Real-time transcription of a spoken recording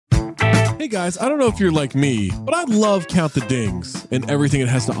Hey guys, I don't know if you're like me, but I love Count the Dings and everything it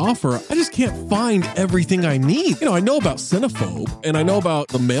has to offer. I just can't find everything I need. I know about Cinephobe, and I know about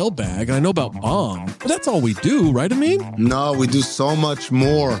the mailbag, and I know about Bomb, but that's all we do, right, Amin? No, we do so much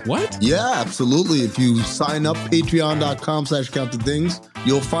more. What? Yeah, absolutely. If you sign up, patreon.com/countthedings,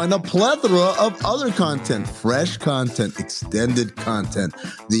 you'll find a plethora of other content, fresh content, extended content,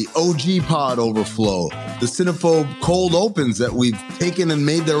 the OG pod overflow, the Cinephobe cold opens that we've taken and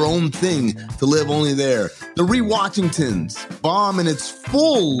made their own thing to live only there, the Rewatchingtons, Bomb in its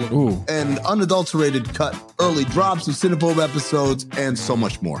full and unadulterated cut, early drops of Cinephobe episodes, and so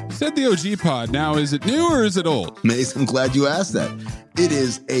much more. Said the OG pod. Now, is it new or is it old? Mace, I'm glad you asked that. It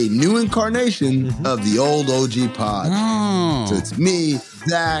is a new incarnation of the old OG pod. Oh. So it's me,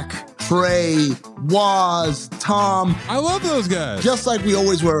 Zach, Trey, Waz, Tom. I love those guys. Just like we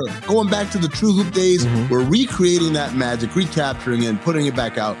always were. Going back to the True Hoop days, we're recreating that magic, recapturing it, and putting it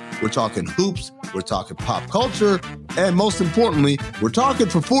back out. We're talking hoops, we're talking pop culture, and most importantly, we're talking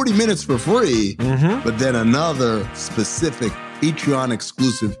for 40 minutes for free, but then another specific Patreon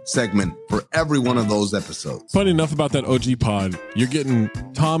exclusive segment for every one of those episodes. Funny enough about that OG pod, you're getting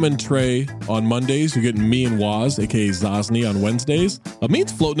Tom and Trey on Mondays. You're getting me and Waz, aka Zosny, on Wednesdays.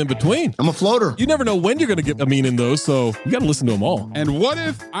 Amin's floating in between. I'm a floater. You never know when you're going to get Amin in those, so you got to listen to them all. And what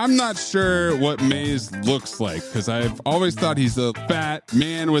if I'm not sure what Mayes looks like? Because I've always thought he's a fat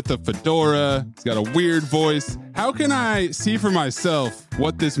man with a fedora. He's got a weird voice. How can I see for myself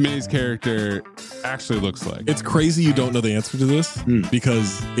what this Mayes character actually looks like? It's crazy you don't know the answer to this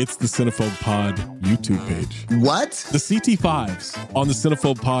because it's the Cinephobe Pod YouTube page. What? The CT5s on the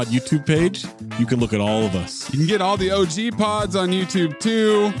Cinephobe Pod YouTube page, you can look at all of us. You can get all the OG pods on YouTube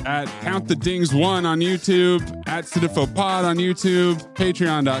too, at Count the Dings 1 on YouTube, at Cinephobe Pod on YouTube,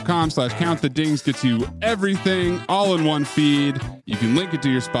 patreon.com/Count the Dings gets you everything all in one feed. You can link it to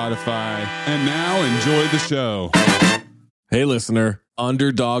your Spotify. And now enjoy the show. Hey listener,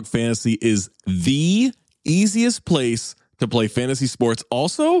 Underdog Fantasy is the easiest place to play fantasy sports.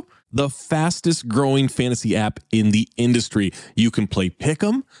 Also, the fastest growing fantasy app in the industry. You can play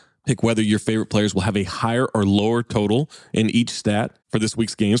Pick'em, pick whether your favorite players will have a higher or lower total in each stat for this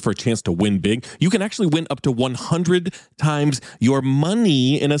week's games for a chance to win big. You can actually win up to 100 times your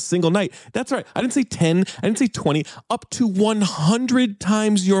money in a single night. That's right. I didn't say 10. I didn't say 20. Up to 100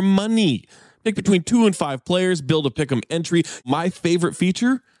 times your money. Pick between 2 and 5 players, build a Pick'em entry. My favorite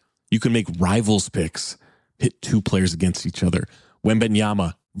feature, you can make rivals picks. Pit 2 players against each other.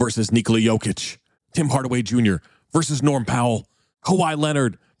 Wembanyama versus Nikola Jokic. Tim Hardaway Jr. versus Norm Powell. Kawhi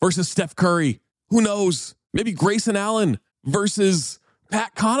Leonard versus Steph Curry. Who knows? Maybe Grayson Allen versus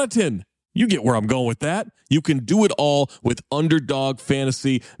Pat Connaughton. You get where I'm going with that. You can do it all with Underdog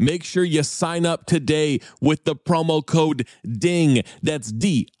Fantasy. Make sure you sign up today with the promo code DING. That's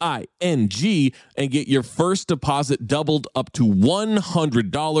DING, and get your first deposit doubled up to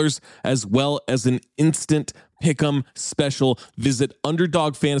 $100, as well as an instant Pick'em special. Visit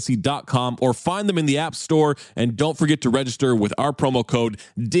underdogfantasy.com or find them in the App Store. And don't forget to register with our promo code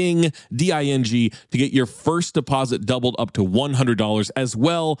DING, D-I-N-G, to get your first deposit doubled up to $100, as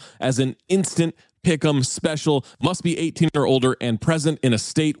well as an instant Pick'em special. Must be 18 or older and present in a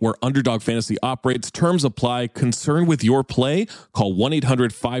state where Underdog Fantasy operates. Terms apply. Concerned with your play? Call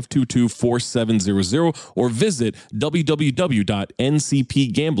 1-800-522-4700 or visit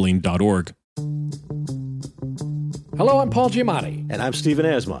www.ncpgambling.org. Hello, I'm Paul Giamatti. And I'm Stephen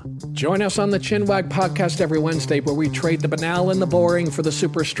Asma. Join us on the Chinwag podcast every Wednesday, where we trade the banal and the boring for the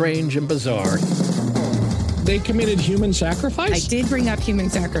super strange and bizarre. They committed human sacrifice? I did bring up human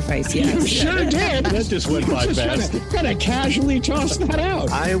sacrifice, yes. You sure did. That just went by fast. Kind of casually toss that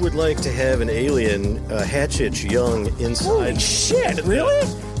out. I would like to have an alien hatchet young inside. Holy shit, really?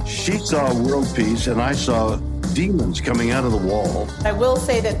 She saw world peace, and I saw demons coming out of the wall. I will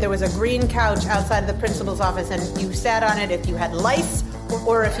say that there was a green couch outside of the principal's office, and you sat on it if you had lice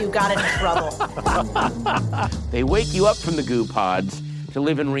or if you got into trouble. They wake you up from the goo pods to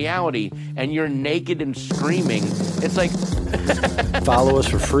live in reality, and you're naked and screaming. It's like... Follow us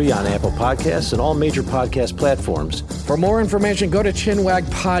for free on Apple Podcasts and all major podcast platforms. For more information, go to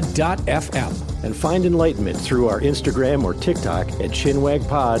chinwagpod.fm. And find enlightenment through our Instagram or TikTok at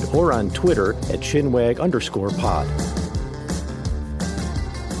ChinwagPod, or on Twitter at Chinwag_pod.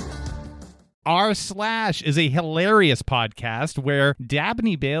 r/ is a hilarious podcast where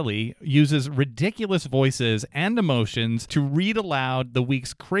Dabney Bailey uses ridiculous voices and emotions to read aloud the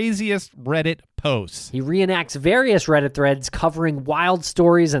week's craziest Reddit posts. He reenacts various Reddit threads covering wild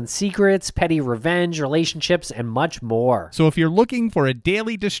stories and secrets, petty revenge, relationships, and much more. So if you're looking for a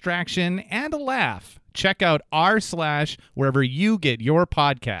daily distraction and a laugh, check out r/ wherever you get your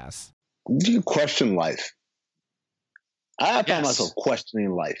podcasts. Do you question life? I found Yes. myself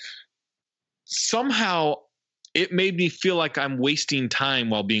questioning life. Somehow it made me feel like I'm wasting time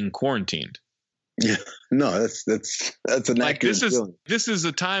while being quarantined. Yeah, no, that's an Like accurate feeling. this is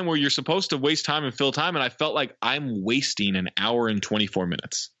a time where you're supposed to waste time and fill time, and I felt like I'm wasting an hour and 24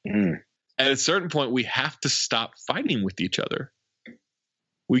 minutes. At a certain point, we have to stop fighting with each other.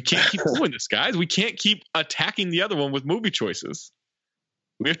 We can't keep doing this, guys. We can't keep attacking the other one with movie choices.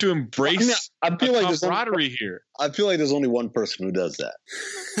 We have to embrace I feel like camaraderie here. I feel like there's only one person who does that.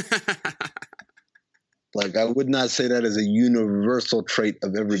 Like, I would not say that as a universal trait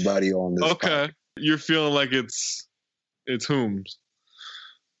of everybody on this. Okay. podcast. You're feeling like it's whom's.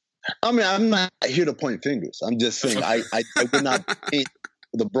 I mean, I'm not here to point fingers. I'm just saying I would not paint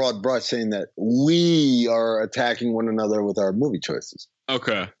the broad brush saying that we are attacking one another with our movie choices.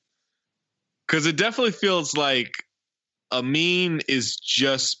 Okay. Because it definitely feels like Amin is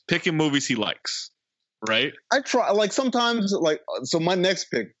just picking movies he likes, right? I try, like, sometimes, like, so my next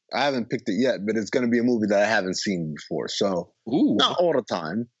pick, I haven't picked it yet, but it's going to be a movie that I haven't seen before. So not all the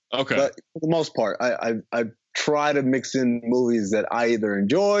time. Okay. But for the most part, I try to mix in movies that I either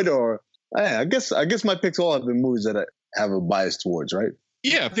enjoyed or I guess my picks all have been movies that I have a bias towards, right?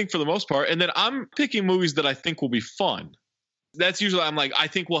 Yeah, I think for the most part. And then I'm picking movies that I think will be fun. That's usually, I'm like, I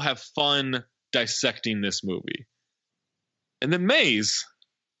think we'll have fun dissecting this movie. And then Mayes,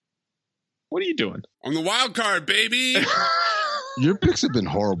 what are you doing? On the wild card, baby. Your picks have been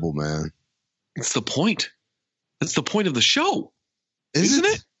horrible, man. It's the point. That's the point of the show. Isn't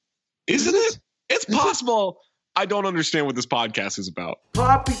it? Isn't it? It's possible. I don't understand what this podcast is about.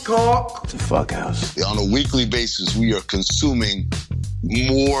 Poppycock. It's a fuck house. On a weekly basis, we are consuming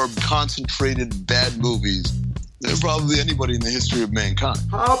more concentrated bad movies than probably anybody in the history of mankind.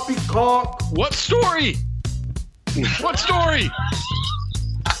 Poppycock. What story? What story?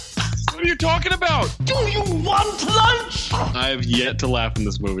 What are you talking about? Do you want lunch? I have yet to laugh in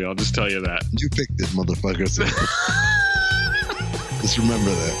this movie. I'll just tell you that. You picked it, motherfucker. So just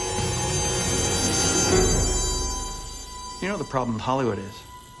remember that. You know what the problem with Hollywood is?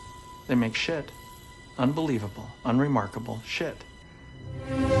 They make shit. Unbelievable, unremarkable shit.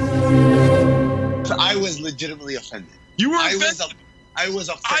 So I was legitimately offended. You were offended? I was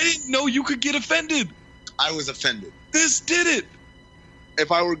offended. I didn't know you could get offended. I was offended. This did it.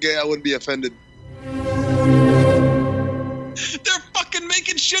 If I were gay, I wouldn't be offended. They're fucking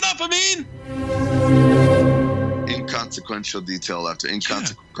making shit up, I mean. Inconsequential detail after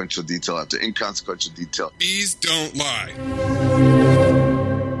inconsequential detail after inconsequential detail. Bees don't lie.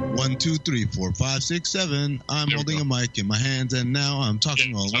 1, 2, 3, 4, 5, 6, 7. I'm holding a mic in my hands, and now I'm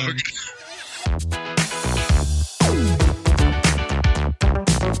talking all alone.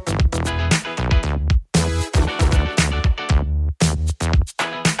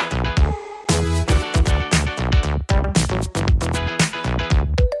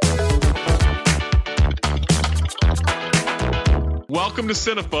 Welcome to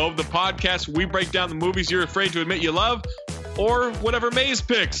Cinephobe, the podcast where we break down the movies you're afraid to admit you love, or whatever Mayes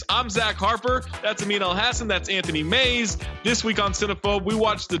picks. I'm Zach Harper. That's Amin Al-Hassan. That's Anthony Mayes. This week on Cinephobe, we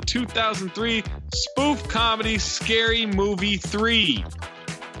watched the 2003 spoof comedy Scary Movie 3.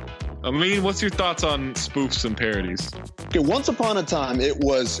 Amin, what's your thoughts on spoofs and parodies? Okay, once upon a time, it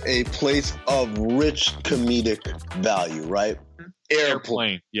was a place of rich comedic value, right?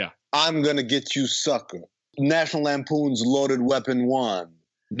 Airplane. Yeah. I'm gonna get you, sucker. National Lampoon's Loaded Weapon 1.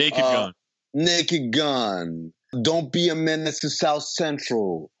 Naked Gun. Don't Be a Menace to South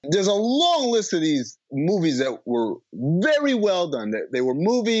Central. There's a long list of these movies that were very well done. They were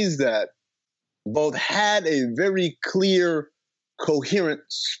movies that both had a very clear, coherent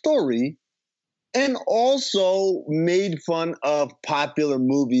story and also made fun of popular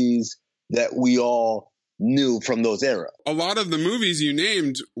movies that we all knew from those eras. A lot of the movies you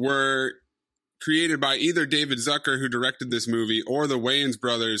named were created by either David Zucker, who directed this movie, or the Wayans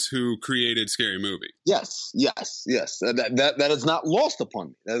brothers, who created Scary Movie. Yes. That is not lost upon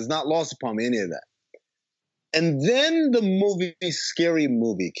me. That is not lost upon me, any of that. And then the movie Scary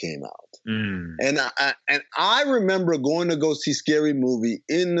Movie came out. And I remember going to go see Scary Movie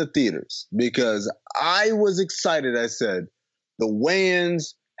in the theaters because I was excited. I said, the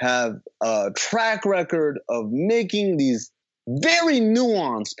Wayans have a track record of making these very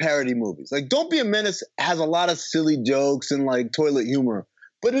nuanced parody movies. Like, Don't Be a Menace has a lot of silly jokes and like toilet humor,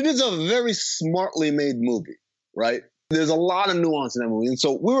 but it is a very smartly made movie, right? There's a lot of nuance in that movie. And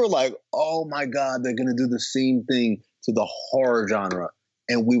so we were like, oh my God, they're going to do the same thing to the horror genre.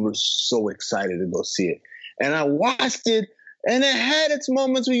 And we were so excited to go see it. And I watched it, and it had its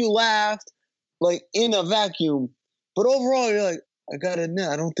moments where you laughed, like in a vacuum. But overall, you're like, I gotta admit,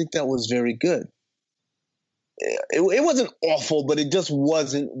 I don't think that was very good. It wasn't awful, but it just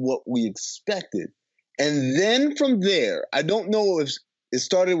wasn't what we expected. And then from there, I don't know if it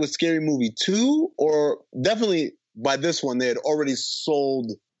started with Scary Movie 2 or definitely by this one, they had already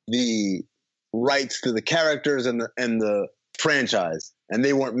sold the rights to the characters and the franchise, and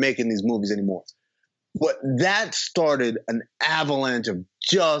they weren't making these movies anymore. But that started an avalanche of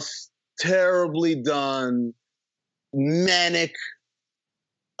just terribly done, manic,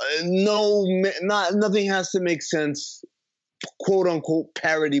 nothing has to make sense, quote unquote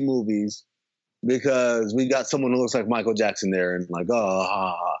parody movies, because we got someone who looks like Michael Jackson there, and like,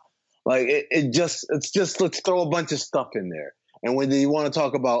 like it's just let's throw a bunch of stuff in there. And whether you want to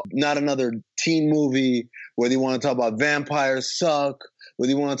talk about not another teen movie, whether you want to talk about vampires suck,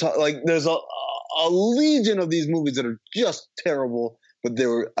 whether you want to talk, like, there's a legion of these movies that are just terrible, but they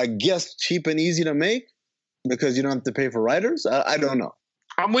were, I guess, cheap and easy to make because you don't have to pay for writers. I don't know.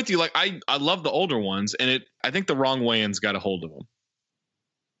 I'm with you. Like, I love the older ones, and I think the wrong Wayans got a hold of them.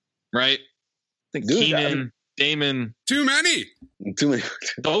 Right? I think Keenan, Damon. Too many.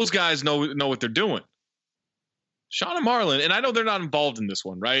 Those guys know what they're doing. Sean and Marlon, and I know they're not involved in this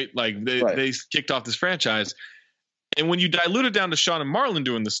one, right? Like, they kicked off this franchise. And when you dilute it down to Sean and Marlon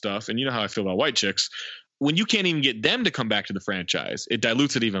doing this stuff, and you know how I feel about white chicks, when you can't even get them to come back to the franchise, it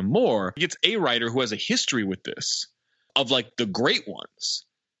dilutes it even more. It gets a writer who has a history with this, of like the great ones.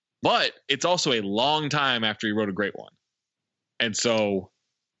 But it's also a long time after he wrote a great one. And so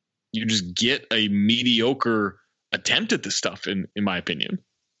you just get a mediocre attempt at this stuff, in my opinion.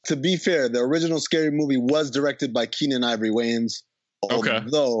 To be fair, the original Scary Movie was directed by Keenan Ivory Wayans,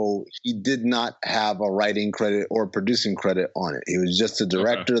 although he did not have a writing credit or producing credit on it. He was just a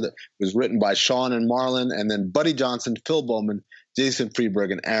director. That was written by Sean and Marlon, and then Buddy Johnson, Phil Bowman, Jason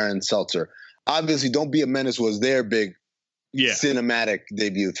Freeberg, and Aaron Seltzer. Obviously, Don't Be a Menace was their big cinematic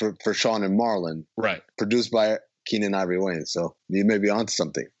debut for Sean and Marlon. Right. Produced by Keenan Ivory Wayans. So you may be onto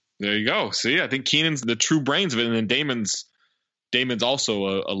something. There you go. See, I think Keenan's the true brains of it, and then Damon's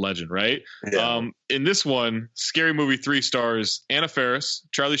also a legend, right? Yeah. In this one, Scary Movie 3 stars Anna Faris,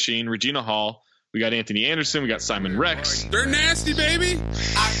 Charlie Sheen, Regina Hall. We got Anthony Anderson. We got Simon Rex. They're nasty, baby.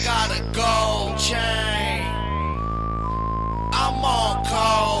 I got a gold chain. I'm on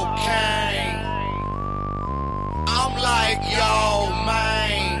cocaine. I'm like, yo,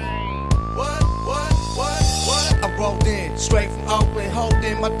 man. What? I rolled in, straight from Oakland,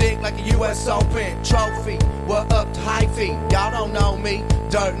 holding my dick like a U.S. Open trophy. What up to hyphy? Y'all don't know me.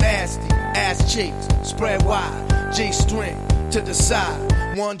 Dirt nasty, ass cheeks, spread wide, G-string to the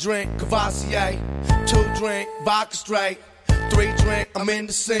side. 1 drink, Cavassier. 2 drink, vodka straight. 3 drink, I'm in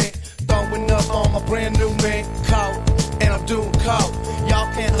the sink. Throwing up on my brand new mink coat. And I'm doing coke.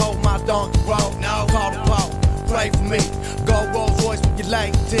 Y'all can't hold my donkey road. No, call the Pope, pray for me. Go Rolls Royce with your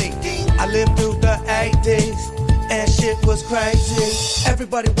lady. I lived through the 80s. And shit was crazy.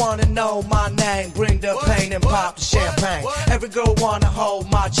 Everybody wanna know my name. Bring the pain and pop the champagne. Every girl wanna hold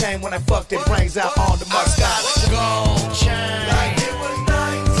my chain when I fuck their brains out on the Mustang. I got a gold chain. Like it was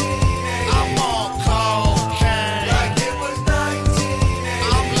 1980. I'm on cocaine. Like it was 1980.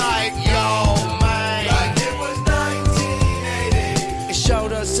 I'm like, yo, man. Like it was 1980. It sure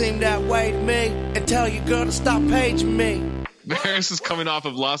does seem that way to me. And tell your girl to stop paging me. Paris is coming off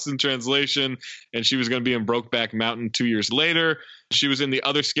of Lost in Translation, and she was going to be in Brokeback Mountain 2 years later. She was in the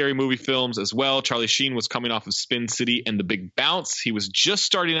other Scary Movie films as well. Charlie Sheen was coming off of Spin City and The Big Bounce. He was just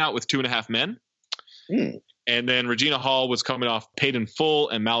starting out with 2.5 Men. And then Regina Hall was coming off Paid in Full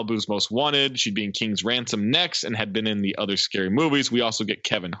and Malibu's Most Wanted. She'd be in King's Ransom next and had been in the other Scary Movies. We also get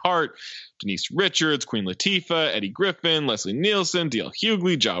Kevin Hart, Denise Richards, Queen Latifah, Eddie Griffin, Leslie Nielsen, D.L.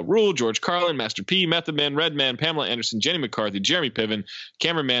 Hughley, Ja Rule, George Carlin, Master P, Method Man, Redman, Pamela Anderson, Jenny McCarthy, Jeremy Piven,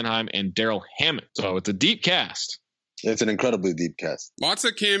 Cameron Manheim, and Daryl Hammond. So it's a deep cast. It's an incredibly deep cast. Lots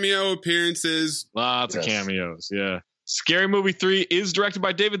of cameo appearances. Lots of cameos, yeah. Scary Movie 3 is directed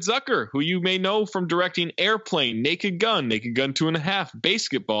by David Zucker, who you may know from directing Airplane, Naked Gun 2.5,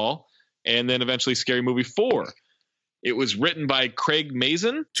 Basketball, and then eventually Scary Movie 4. It was written by Craig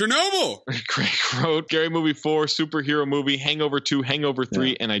Mazin. Chernobyl! Craig wrote Scary Movie 4, Superhero Movie, Hangover 2, Hangover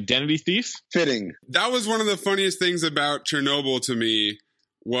 3, and Identity Thief. Fitting. That was one of the funniest things about Chernobyl to me,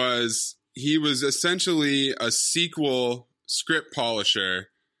 was he was essentially a sequel script polisher.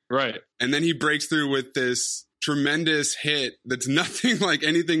 Right. And then he breaks through with this tremendous hit that's nothing like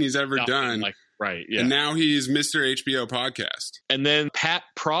anything he's ever done. Right, yeah. And now he's Mr. HBO Podcast. And then Pat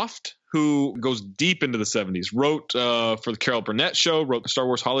Proft, who goes deep into the 70s, wrote for the Carol Burnett Show, wrote the Star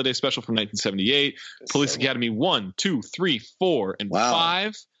Wars Holiday Special from 1978, Police Academy 1, 2, 3, 4, and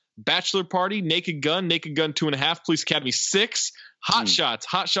 5, Bachelor Party, Naked Gun 2.5, Police Academy 6, Hot Shots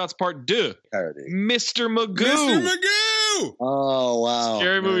Part 2. Parody. Mr. Magoo. Mr. Magoo! Oh, wow.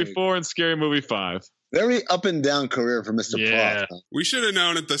 Scary Movie 4 and Scary Movie 5. Very up and down career for Mr. Proft. Huh? We should have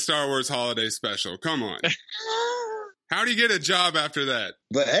known at the Star Wars Holiday Special. Come on. How do you get a job after that?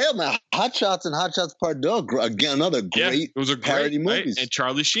 But hell, man, Hot Shots and Hot Shots Part 2, again, another great it was a parody great, movies. Right? And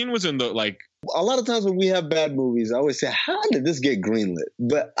Charlie Sheen was in the, A lot of times when we have bad movies, I always say, how did this get greenlit?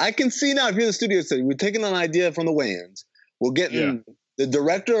 But I can see now, if you're in the studio study, we're taking an idea from the Wayans. We're getting the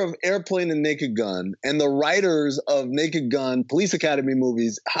director of Airplane and Naked Gun and the writers of Naked Gun, Police Academy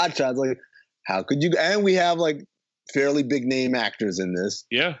movies, Hot Shots. Like, how could you? And we have like fairly big name actors in this.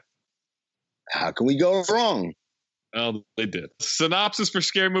 Yeah. How can we go wrong? Oh, they did. Synopsis for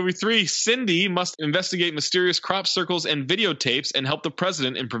Scary Movie 3. Cindy must investigate mysterious crop circles and videotapes and help the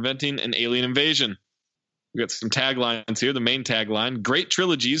president in preventing an alien invasion. We got some taglines here. The main tagline: great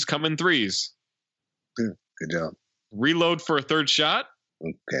trilogies come in threes. Good job. Reload for a third shot.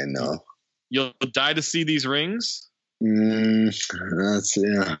 Okay, no. You'll die to see these rings.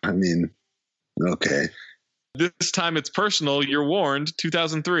 Okay. This time it's personal. You're warned.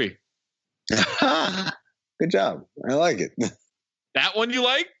 2003. Good job. I like it. That one you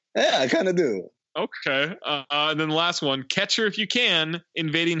like? Yeah, I kind of do. Okay. And then the last one, Catch Her If You Can,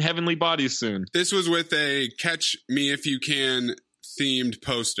 invading heavenly bodies soon. This was with a Catch Me If You Can themed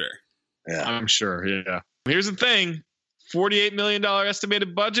poster. Yeah. I'm sure, yeah. Here's the thing. $48 million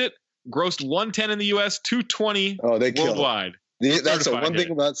estimated budget, grossed $110 in the U.S., $220 worldwide. That's the one thing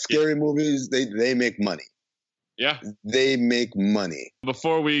about scary movies, they make money. Yeah. They make money.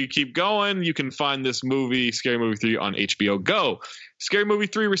 Before we keep going, you can find this movie, Scary Movie 3, on HBO Go. Scary Movie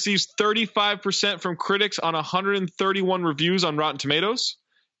 3 receives 35% from critics on 131 reviews on Rotten Tomatoes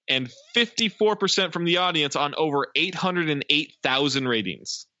and 54% from the audience on over 808,000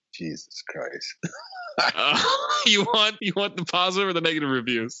 ratings. Jesus Christ. You want the positive or the negative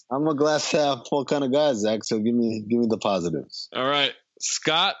reviews? I'm a glass half full kind of guy, Zach, so give me the positives. All right.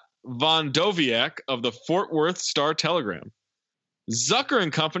 Scott Von Doviak of the Fort Worth Star-Telegram. Zucker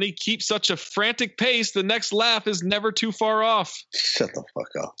and company keep such a frantic pace, the next laugh is never too far off. Shut the fuck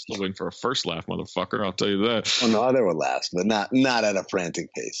up. Still waiting for a first laugh, motherfucker. I'll tell you that. Oh, no, there were laughs, but not at a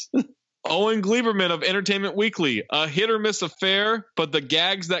frantic pace. Owen Gleiberman of Entertainment Weekly. A hit or miss affair, but the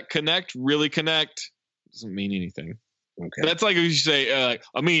gags that connect really connect. Doesn't mean anything. Okay. That's like if you say,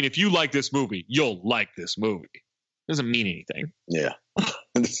 if you like this movie, you'll like this movie. Doesn't mean anything. Yeah.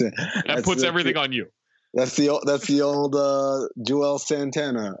 That puts everything on you. That's the old Joel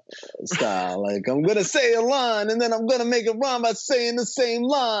Santana style. Like, I'm going to say a line, and then I'm going to make it rhyme by saying the same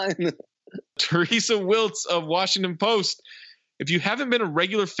line. Teresa Wiltz of Washington Post. If you haven't been a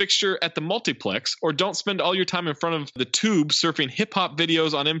regular fixture at the multiplex or don't spend all your time in front of the tube surfing hip-hop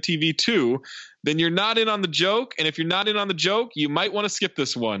videos on MTV2, then you're not in on the joke. And if you're not in on the joke, you might want to skip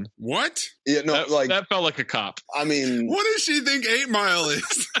this one. What? Yeah, no, that felt like a cop. I mean... What does she think 8 Mile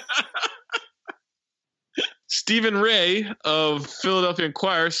is? Stephen Ray of Philadelphia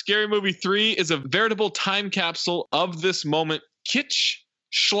Inquirer. Scary Movie 3 is a veritable time capsule of this moment. Kitsch,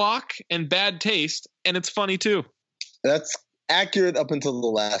 schlock, and bad taste. And it's funny, too. That's accurate up until the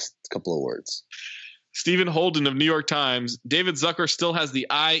last couple of words. Stephen Holden of New York Times. David Zucker still has the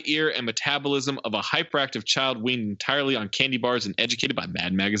eye, ear, and metabolism of a hyperactive child weaned entirely on candy bars and educated by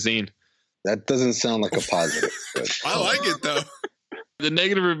Mad Magazine. That doesn't sound like a positive. I like it, though. The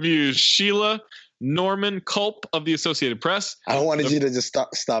negative reviews. Sheila Norman Culp of the Associated Press. I wanted you to just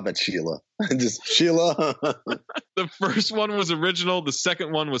stop at Sheila. Just Sheila. The first one was original. The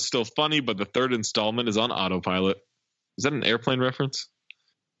second one was still funny, but the third installment is on autopilot. Is that an airplane reference?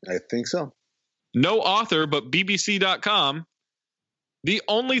 I think so. No author, but BBC.com. The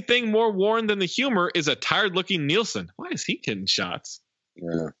only thing more worn than the humor is a tired-looking Nielsen. Why is he getting shots?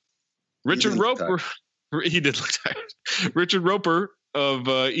 Yeah. Richard Roper. He did look tired. Richard Roper of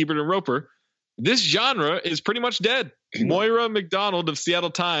Ebert and Roper. This genre is pretty much dead. Moira McDonald of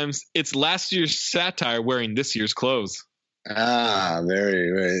Seattle Times. It's last year's satire wearing this year's clothes. Ah, very,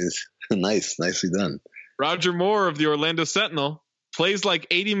 very nice. Nicely done. Roger Moore of the Orlando Sentinel plays like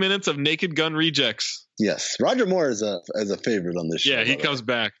 80 minutes of Naked Gun rejects. Yes, Roger Moore is a favorite on this show. Yeah, he comes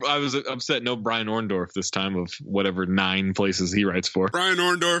back. I was upset no Brian Orndorff this time of whatever 9 places he writes for.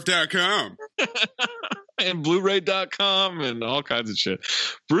 BrianOrndorff.com. And Blu-ray.com and all kinds of shit.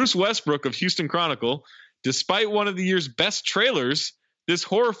 Bruce Westbrook of Houston Chronicle. Despite one of the year's best trailers, this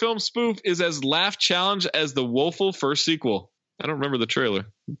horror film spoof is as laugh challenged as the woeful first sequel. I don't remember the trailer.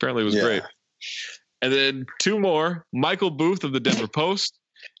 Apparently it was great. And then 2 more. Michael Booth of the Denver Post.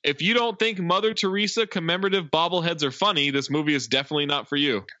 If you don't think Mother Teresa commemorative bobbleheads are funny, this movie is definitely not for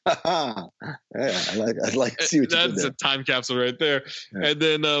you. Yeah, I'd like to see what you did That's there. a time capsule right there. Yeah. And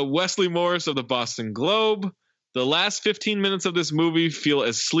then Wesley Morris of the Boston Globe. The last 15 minutes of this movie feel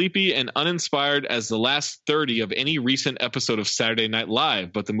as sleepy and uninspired as the last 30 of any recent episode of Saturday Night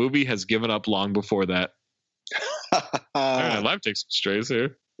Live, but the movie has given up long before that. Saturday Night Live takes some strays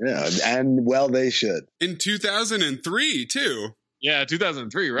here. Yeah, and well, they should. In 2003, too. Yeah,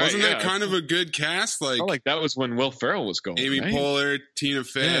 2003, right? Wasn't that kind of a good cast? Like that was when Will Ferrell was going. Amy right? Poehler, Tina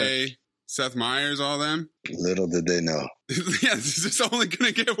Fey, Seth Meyers, all them. Little did they know. Yeah, this is only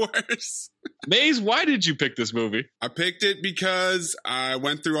going to get worse. Maze, why did you pick this movie? I picked it because I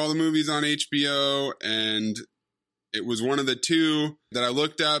went through all the movies on HBO, and it was one of the two that I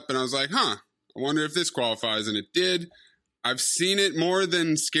looked up, and I was like, I wonder if this qualifies, and it did. I've seen it more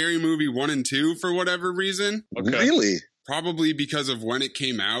than Scary Movie 1 and 2 for whatever reason. Okay. Really? Probably because of when it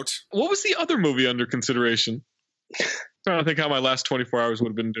came out. What was the other movie under consideration? I'm trying to think how my last 24 hours would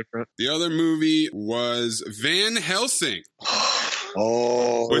have been different. The other movie was Van Helsing.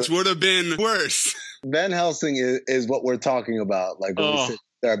 Oh. Which would have been worse. Van Helsing is what we're talking about. Like, we say,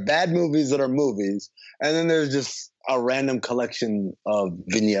 there are bad movies that are movies, and then there's just a random collection of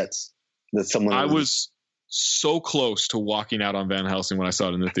vignettes that someone... I was so close to walking out on Van Helsing when I saw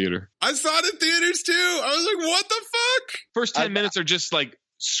it in the theater. I saw it in theaters too. I was like, what the fuck? First 10 minutes are just like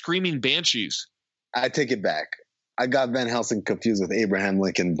screaming banshees. I take it back. I got Van Helsing confused with Abraham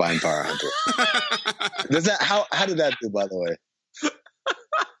Lincoln Vampire Hunter. How did that do, by the way?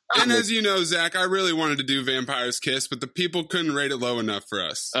 And as you know, Zach, I really wanted to do Vampire's Kiss, but the people couldn't rate it low enough for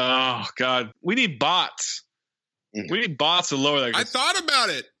us. Oh, God. We need bots. We need bots to lower that. I thought about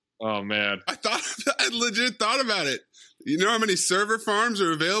it. Oh, man. I legit thought about it. You know how many server farms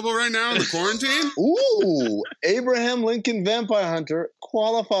are available right now in the quarantine? Ooh, Abraham Lincoln Vampire Hunter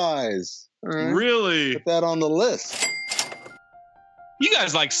qualifies. Right. Really? Put that on the list. You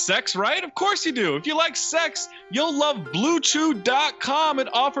guys like sex, right? Of course you do. If you like sex, you'll love BlueChew.com. It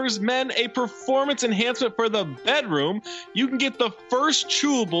offers men a performance enhancement for the bedroom. You can get the first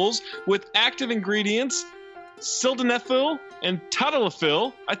chewables with active ingredients, sildenafil and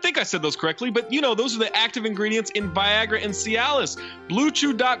tadalafil. I think I said those correctly, but those are the active ingredients in Viagra and Cialis.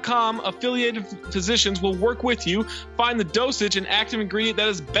 BlueChew.com affiliated physicians will work with you, find the dosage and active ingredient that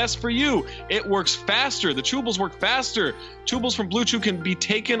is best for you. It works faster. The chewables work faster. Chewables from Blue Chew can be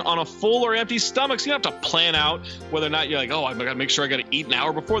taken on a full or empty stomach, so you don't have to plan out whether or not you're like, oh, I gotta make sure I gotta eat an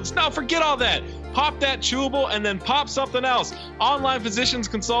hour before this. No, forget all that. Pop that chewable and then pop something else. Online physicians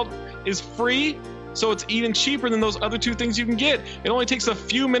consult is free, so it's even cheaper than those other two things you can get. It only takes a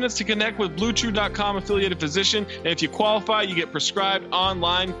few minutes to connect with BlueChew.com affiliated physician, and if you qualify, you get prescribed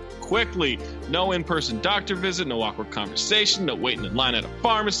online quickly. No in-person doctor visit, no awkward conversation, no waiting in line at a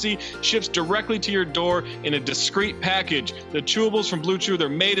pharmacy. Ships directly to your door in a discreet package. The chewables from Blue Chew, they're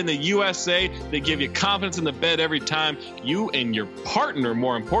made in the USA. They give you confidence in the bed every time. You and your partner,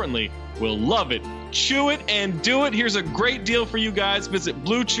 more importantly, will love it. Chew it and do it. Here's a great deal for you guys. Visit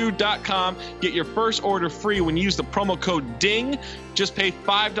BlueChew.com. Get your first order free when you use the promo code DING. Just pay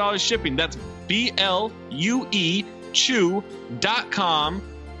 $5 shipping. That's BLUE Chew.com.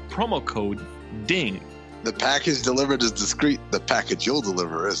 Promo code DING. The package delivered is discreet. The package you'll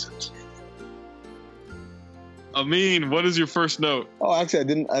deliver isn't. Amin, what is your first note? Oh,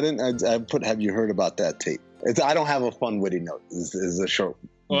 actually, I put, have you heard about that tape? I don't have a fun, witty note. This is a short.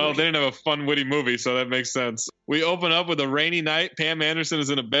 Well, they didn't have a fun, witty movie, so that makes sense. We open up with a rainy night. Pam Anderson is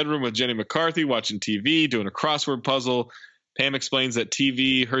in a bedroom with Jenny McCarthy watching TV, doing a crossword puzzle. Pam explains that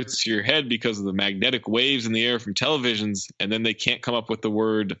TV hurts your head because of the magnetic waves in the air from televisions, and then they can't come up with the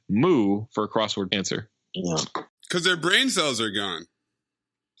word moo for a crossword answer. Yeah. Because their brain cells are gone.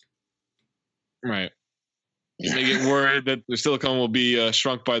 Right. They get worried that the silicone will be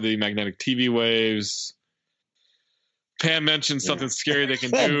shrunk by the magnetic TV waves. Pam mentioned something scary they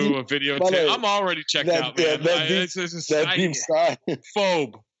can do, a videotape. I'm already checked out, man. That deep sigh.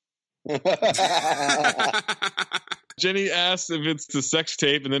 Phobe. Jenny asks if it's the sex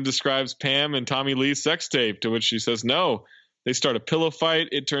tape and then describes Pam and Tommy Lee's sex tape, to which she says no. They start a pillow fight.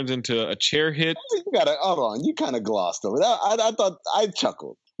 It turns into a chair hit. Hold on. You kind of glossed over that. I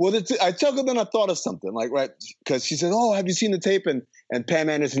chuckled. Well, I chuckled and I thought of something, because she said, oh, have you seen the tape? And Pam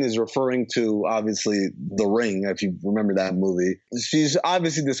Anderson is referring to, obviously, The Ring, if you remember that movie. She's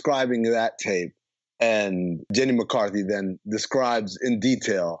obviously describing that tape, and Jenny McCarthy then describes in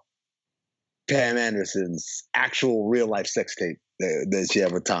detail Pam Anderson's actual real-life sex tape that she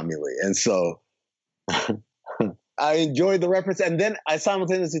had with Tommy Lee. And so I enjoyed the reference, and then I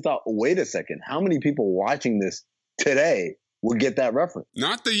simultaneously thought, wait a second, how many people watching this today would get that reference.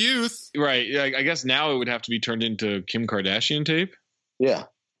 Not the youth. Right. Yeah, I guess now it would have to be turned into Kim Kardashian tape. Yeah.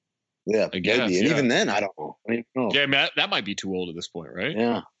 Yeah, I guess, maybe. And yeah. even then, I don't know. Yeah, that might be too old at this point, right?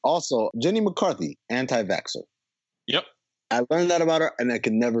 Yeah. Also, Jenny McCarthy, anti-vaxxer. Yep. I learned that about her, and I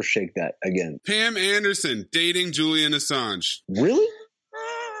can never shake that again. Pam Anderson dating Julian Assange. Really?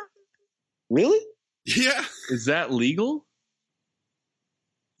 Really? Yeah. Is that legal?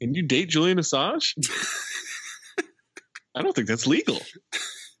 Can you date Julian Assange? I don't think that's legal.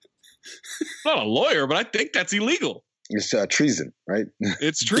 I'm not a lawyer, but I think that's illegal. It's treason, right?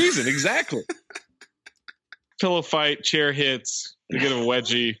 It's treason, exactly. Pillow fight, chair hits, you get a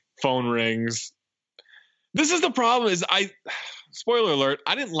wedgie, phone rings. This is the problem spoiler alert,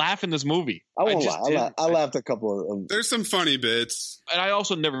 I didn't laugh in this movie. I won't lie. I laughed a couple of... There's some funny bits. And I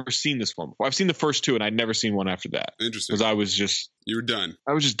also never seen this one before. I've seen the first two, and I'd never seen one after that. Interesting. Because you were done.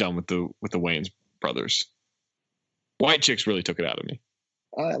 I was just done with the Wayans brothers. White Chicks really took it out of me.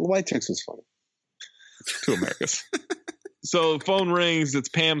 White Chicks was funny. To Americas. So the phone rings. It's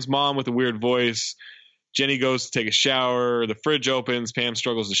Pam's mom with a weird voice. Jenny goes to take a shower. The fridge opens. Pam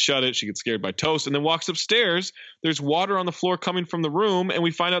struggles to shut it. She gets scared by toast and then walks upstairs. There's water on the floor coming from the room, and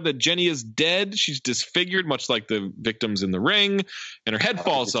we find out that Jenny is dead. She's disfigured, much like the victims in The Ring, and her head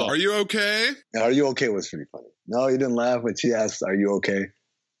falls off. Are you okay? Are you okay was pretty funny. No, you didn't laugh, but she asked, are you okay?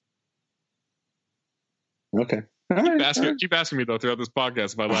 Okay. Keep asking me, though, throughout this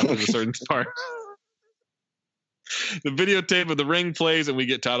podcast if I laughed at a certain part. The videotape of The Ring plays, and we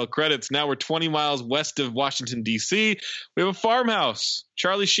get title credits. Now we're 20 miles west of Washington, D.C. We have a farmhouse.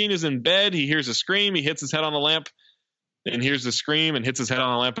 Charlie Sheen is in bed. He hears a scream. He hits his head on a lamp, and hears the scream and hits his head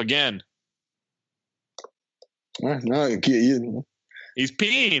on a lamp again. No, he's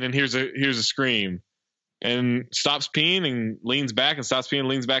peeing and hears a scream, and stops peeing and leans back and stops peeing and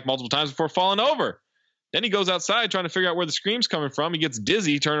leans back multiple times before falling over. Then he goes outside trying to figure out where the scream's coming from. He gets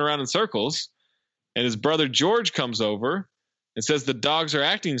dizzy, turning around in circles. And his brother George comes over and says the dogs are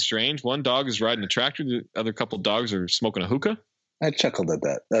acting strange. One dog is riding a tractor. The other couple dogs are smoking a hookah. I chuckled at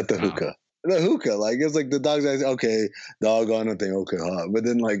that. At the hookah. The hookah. Like, it's like the dogs, okay, dog on a thing, okay, huh? But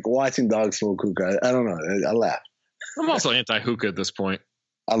then, like, watching dogs smoke hookah, I don't know. I laugh. I'm also anti-hookah at this point.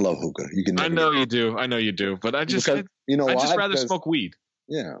 I love hookah. I know you do. But I just, I'd just rather smoke weed.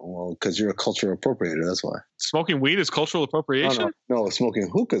 Yeah, well, because you're a cultural appropriator, that's why. Smoking weed is cultural appropriation? No, smoking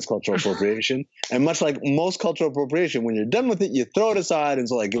hookah is cultural appropriation. And much like most cultural appropriation, when you're done with it, you throw it aside and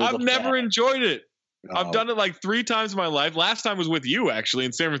so like I've never enjoyed it. No. I've done it like 3 times in my life. Last time was with you, actually,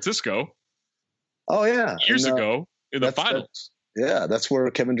 in San Francisco. Oh, yeah. Years ago, in the finals. That's where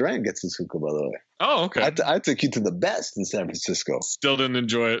Kevin Durant gets his hookah, by the way. Oh, okay. I took you to the best in San Francisco. Still didn't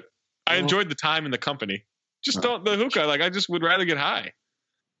enjoy it. I enjoyed the time and the company. Just don't the hookah. Like, I just would rather get high.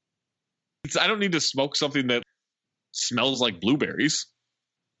 I don't need to smoke something that smells like blueberries.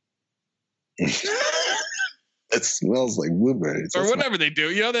 It smells like blueberries. Or whatever they do.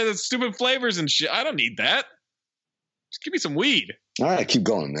 You know, there's stupid flavors and shit. I don't need that. Just give me some weed. All right, keep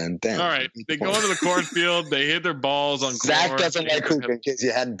going, man. Damn. All right. They go into the cornfield. They hit their balls on Zach corn. doesn't like hookah, in case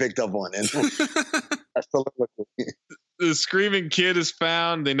you hadn't picked up on it. The screaming kid is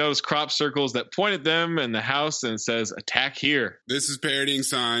found. They notice crop circles that point at them and the house, and it says, attack here. This is parodying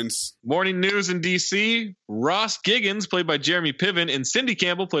signs. Morning news in D.C. Ross Giggins, played by Jeremy Piven, and Cindy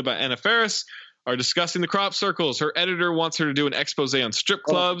Campbell, played by Anna Faris, are discussing the crop circles. Her editor wants her to do an expose on strip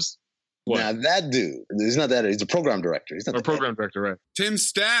clubs. Now, that dude, he's not that, he's a program director. He's not a program director, right? Tim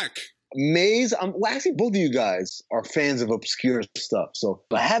Stack. Mayes, actually, both of you guys are fans of obscure stuff. So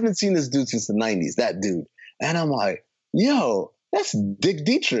I haven't seen this dude since the 90s, that dude. And I'm like, yo, that's Dick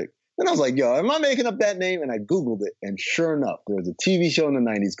Dietrich. And I was like, yo, am I making up that name? And I Googled it. And sure enough, there was a TV show in the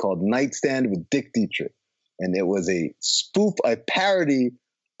 90s called Nightstand with Dick Dietrich. And it was a spoof, a parody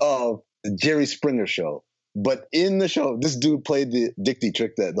of the Jerry Springer show. But in the show, this dude played the Dick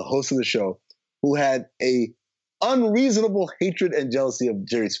Dietrich, the host of the show, who had a unreasonable hatred and jealousy of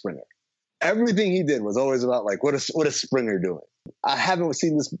Jerry Springer. Everything he did was always about, like, what is Springer doing? I haven't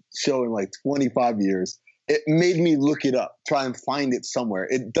seen this show in like 25 years. It made me look it up, try and find it somewhere.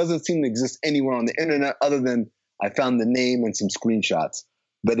 It doesn't seem to exist anywhere on the internet other than I found the name and some screenshots.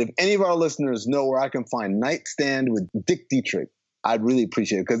 But if any of our listeners know where I can find Nightstand with Dick Dietrich, I'd really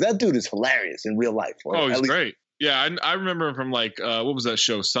appreciate it, because that dude is hilarious in real life. Oh, he's great. Yeah, I remember him from, like, what was that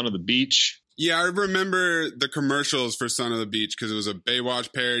show, Son of the Beach? Yeah, I remember the commercials for Son of the Beach because it was a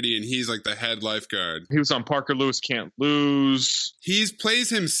Baywatch parody, and he's like the head lifeguard. He was on Parker Lewis Can't Lose. He plays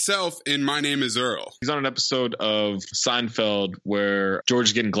himself in My Name is Earl. He's on an episode of Seinfeld where George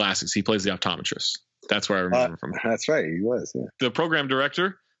is getting glasses. He plays the optometrist. That's where I remember him from. That's right, he was, yeah. The program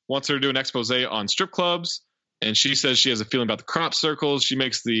director wants her to do an expose on strip clubs. And she says she has a feeling about the crop circles. She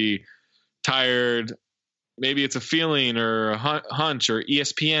makes the tired, maybe it's a feeling or a hunch or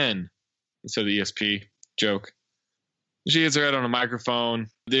ESPN instead of the ESP joke. She hits her head on a microphone.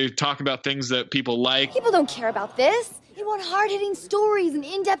 They talk about things that people like. People don't care about this. They want hard-hitting stories and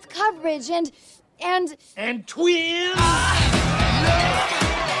in-depth coverage and twins.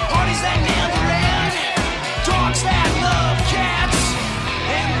 Parties that never end. Dogs that love cats.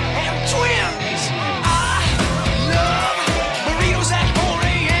 And twins. I love burritos at 4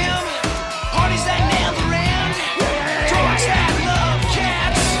 a.m. Parties that never end. Dogs that love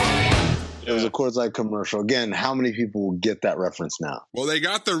cats. It was a Coors Light commercial. Again, how many people will get that reference now? Well, they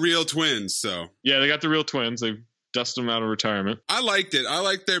got the real twins, so. Yeah, they got the real twins. They've dusted them out of retirement. I liked it. I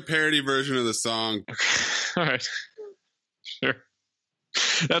liked their parody version of the song. All right. Sure.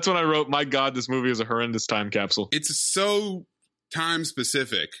 That's when I wrote, my God, this movie is a horrendous time capsule. It's so time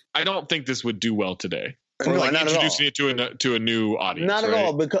specific. I don't think this would do well today. No, Or like not at introducing it to a new audience. Not at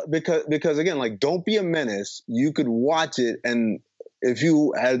all, because again, like, Don't Be a Menace, you could watch it, and if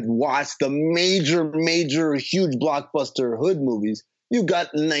you had watched the major, huge blockbuster hood movies, you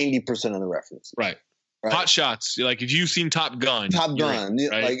got 90% of the reference. Right. Hot Shots. Like, if you've seen Top Gun.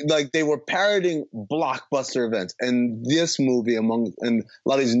 Right? Like they were parodying blockbuster events, and this movie and a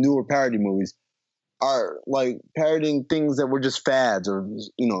lot of these newer parody movies are like parodying things that were just fads, or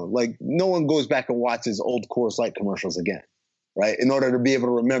like no one goes back and watches old Coors Light commercials again, right? In order to be able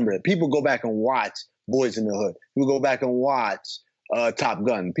to remember it, people go back and watch Boys in the Hood. People go back and watch Top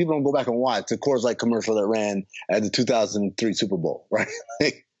Gun. People don't go back and watch the Coors Light commercial that ran at the 2003 Super Bowl, right?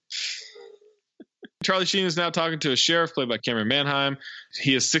 Charlie Sheen is now talking to a sheriff played by Cameron Manheim.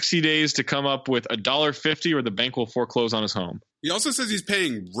 He has 60 days to come up with $1.50 or the bank will foreclose on his home. He also says he's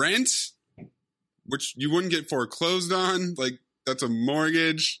paying rent, which you wouldn't get foreclosed on. Like, that's a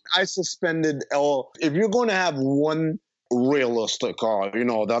mortgage. I suspended if you're going to have one realistic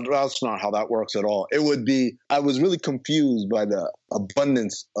that's not how that works at all. It would be, I was really confused by the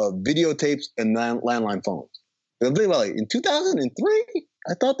abundance of videotapes and landline phones. I'm thinking about, like, in 2003,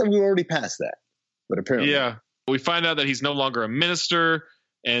 I thought that we were already past that. But apparently. Yeah. We find out that he's no longer a minister.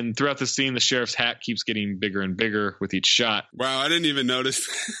 And throughout the scene, the sheriff's hat keeps getting bigger and bigger with each shot. Wow, I didn't even notice.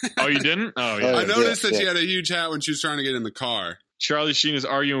 Oh, you didn't? Oh, yeah. I noticed that she had a huge hat when she was trying to get in the car. Charlie Sheen is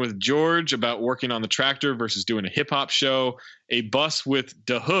arguing with George about working on the tractor versus doing a hip-hop show. A bus with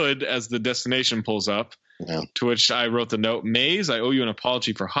the hood as the destination pulls up. Yeah. To which I wrote the note, Mayes, I owe you an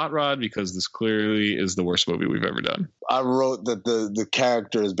apology for Hot Rod because this clearly is the worst movie we've ever done. I wrote that the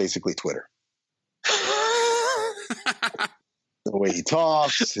character is basically Twitter. The way he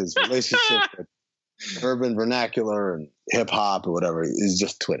talks, his relationship with urban vernacular and hip hop or whatever is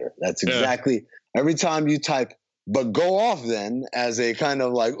just Twitter. That's exactly every time you type, but go off then as a kind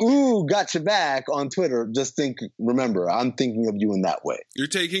of like, ooh, got your back on Twitter. Just remember, I'm thinking of you in that way. You're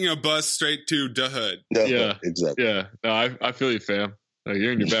taking a bus straight to the hood. Yeah, exactly. Yeah, no, I feel you, fam.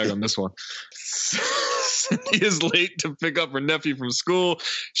 You're in your bag on this one. Cindy is late to pick up her nephew from school.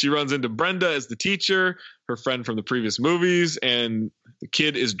 She runs into Brenda as the teacher, her friend from the previous movies, and the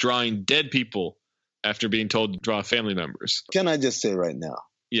kid is drawing dead people after being told to draw family members. Can I just say right now?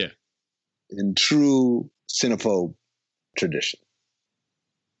 Yeah. In true Cinephobe tradition,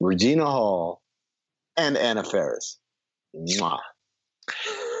 Regina Hall and Anna Faris. Mwah.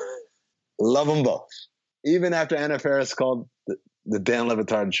 Love them both. Even after Anna Faris called the Dan Le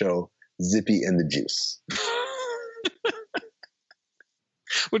Batard show Zippy and the Juice.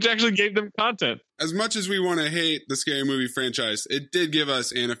 Which actually gave them content. As much as we want to hate the Scary Movie franchise, it did give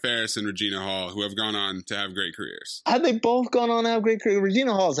us Anna Faris and Regina Hall, who have gone on to have great careers. Had they both gone on to have great careers?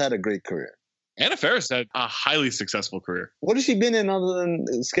 Regina Hall's had a great career. Anna Faris had a highly successful career. What has she been in other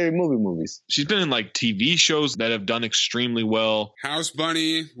than Scary Movie movies? She's been in like TV shows that have done extremely well. House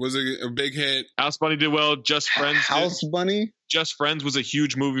Bunny was a big hit. House Bunny did well. Just Friends. Bunny? Just Friends was a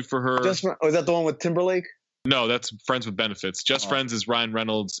huge movie for her. Is that the one with Timberlake? No, that's Friends with Benefits. Just Friends is Ryan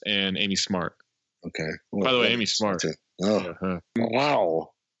Reynolds and Amy Smart. Okay. By the way, Amy Smart.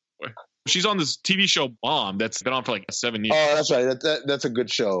 Wow. She's on this TV show Bomb that's been on for like 7 years. Oh, that's right. That's a good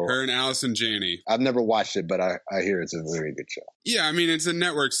show. Her and Allison Janney. I've never watched it, but I hear it's a very good show. Yeah, I mean, it's a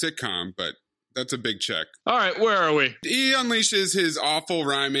network sitcom, but that's a big check. All right, where are we? He unleashes his awful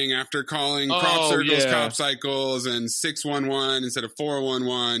rhyming after calling crop circles cop cycles and 611 instead of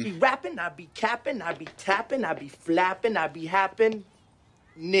 411. Be rapping, I be capping, I be tapping, I be flapping, I be happen.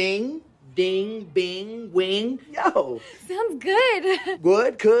 Ning, ding, bing, wing. Yo. Sounds good.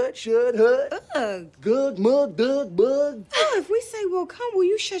 Good, could, should, hood. Ugh. Good, mug, dug, bug. Oh, if we say we'll come, will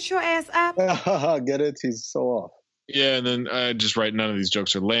you shut your ass up? Get it? He's so off. Yeah, and then I just write none of these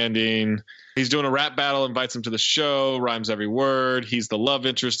jokes are landing. He's doing a rap battle, invites him to the show, rhymes every word. He's the love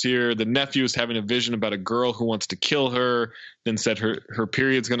interest here. The nephew is having a vision about a girl who wants to kill her, then said her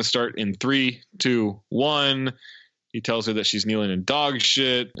period's going to start in 3, 2, 1. He tells her that she's kneeling in dog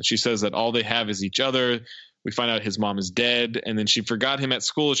shit. And she says that all they have is each other. We find out his mom is dead, and then she forgot him at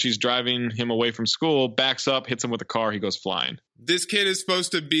school. She's driving him away from school, backs up, hits him with a car. He goes flying. This kid is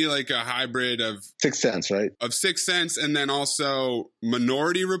supposed to be like a hybrid of Sixth Sense, right? Of Sixth Sense, and then also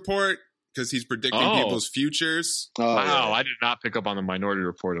Minority Report, because he's predicting people's futures. Wow, yeah. I did not pick up on the Minority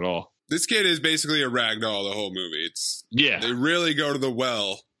Report at all. This kid is basically a ragdoll the whole movie. They really go to the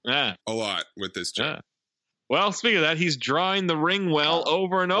well a lot with this joke. Yeah. Well, speaking of that, he's drawing the ring well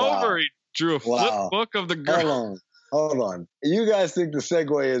over and over. He drew a flip book of the girl. Hold on. You guys think the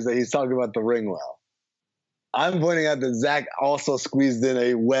segue is that he's talking about the ring well. I'm pointing out that Zach also squeezed in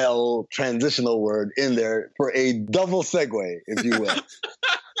a well transitional word in there for a double segue, if you will.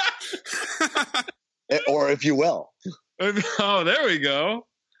 Or if you will. Oh, there we go.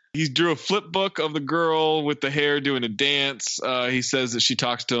 He drew a flip book of the girl with the hair doing a dance. He says that she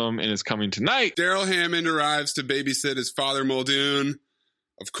talks to him and is coming tonight. Daryl Hammond arrives to babysit his father, Muldoon.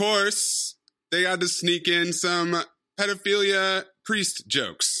 Of course, they had to sneak in some pedophilia priest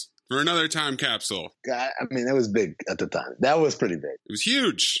jokes for another time capsule. I mean, that was big at the time. That was pretty big. It was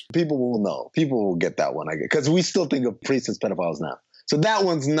huge. People will know. People will get that one, I guess. Because we still think of priests as pedophiles now. So that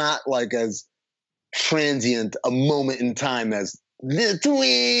one's not like as transient a moment in time as the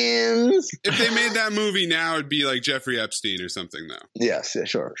twins. If they made that movie now, it'd be like Jeffrey Epstein or something, though. Yes, yeah,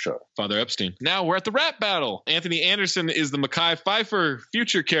 sure. Father Epstein. Now we're at the rap battle. Anthony Anderson is the Mekhi Phifer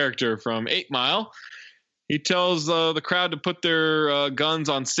future character from 8 Mile. He tells the crowd to put their guns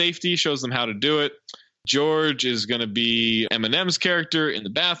on safety, shows them how to do it. George is going to be Eminem's character in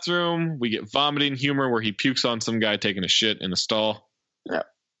the bathroom. We get vomiting humor where he pukes on some guy taking a shit in a stall. Yeah.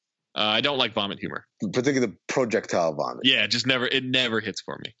 I don't like vomit humor. Particularly the projectile vomit. Yeah, it never hits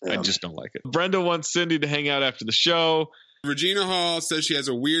for me. I just don't like it. Brenda wants Cindy to hang out after the show. Regina Hall says she has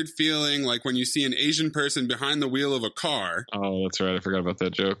a weird feeling like when you see an Asian person behind the wheel of a car. Oh, that's right. I forgot about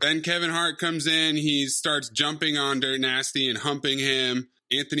that joke. Then Kevin Hart comes in. He starts jumping on Dirt Nasty and humping him.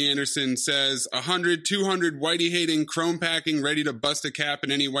 Anthony Anderson says, 100, 200 whitey-hating, chrome-packing, ready to bust a cap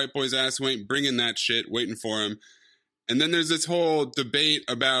in any white boy's ass who ain't bringing that shit, waiting for him. And then there's this whole debate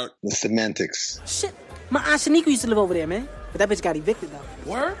about the semantics. Shit, my aunt Shanika used to live over there, man. But that bitch got evicted, though.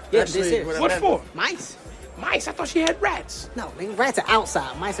 Word? Yeah, this here. What for? Mice. Mice? I thought she had rats. No, man, rats are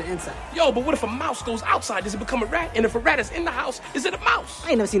outside. Mice are inside. Yo, but what if a mouse goes outside? Does it become a rat? And if a rat is in the house, is it a mouse? I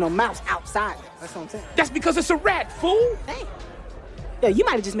ain't never seen no mouse outside. That's what I'm saying. That's because it's a rat, fool. Hey. Yo, you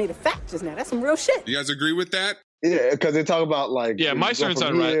might have just made a fact just now. That's some real shit. You guys agree with that? Yeah, because they talk about like... Yeah, mice are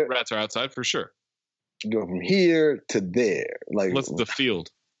inside, rats are outside, for sure. Go from here to there. Like, what's the field?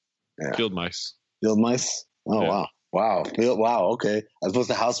 Yeah. Field mice. Field mice? Oh, yeah. Wow. Wow, okay. As opposed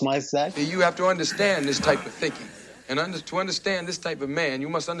to house mice, Zach? You have to understand this type of thinking. And to understand this type of man, you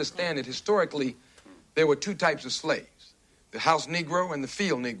must understand that historically, there were 2 types of slaves. The house Negro and the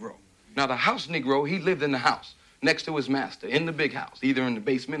field Negro. Now, the house Negro, he lived in the house, next to his master, in the big house, either in the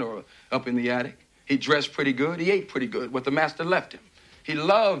basement or up in the attic. He dressed pretty good. He ate pretty good, what the master left him. He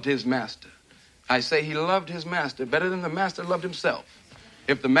loved his master. I say he loved his master better than the master loved himself.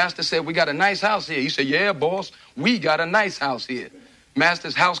 If the master said, we got a nice house here, he said, yeah, boss, we got a nice house here.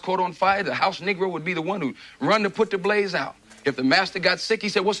 Master's house caught on fire, the house Negro would be the one who'd run to put the blaze out. If the master got sick, he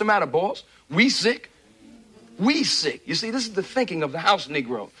said, what's the matter, boss? We sick? We sick. You see, this is the thinking of the house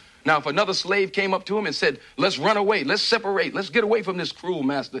Negro. Now, if another slave came up to him and said, let's run away, let's separate, let's get away from this cruel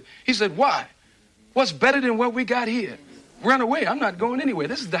master, he said, why? What's better than what we got here? Run away. I'm not going anywhere.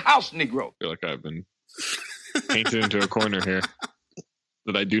 This is the house Negro. I feel like I've been painted into a corner here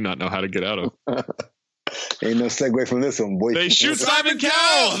that I do not know how to get out of. Ain't no segue from this one, boy. They shoot Simon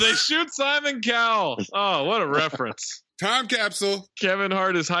Cowell. They shoot Simon Cowell. Oh, what a reference. Time capsule. Kevin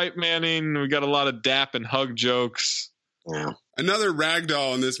Hart is hype manning. We got a lot of dap and hug jokes. Yeah. Another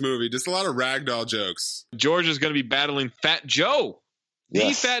ragdoll in this movie. Just a lot of ragdoll jokes. George is going to be battling Fat Joe.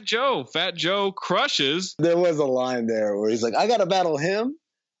 The Fat Joe. Fat Joe crushes. There was a line there where he's like, I got to battle him.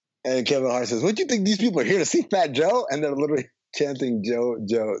 And Kevin Hart says, what do you think these people are here to see Fat Joe? And they're literally chanting Joe,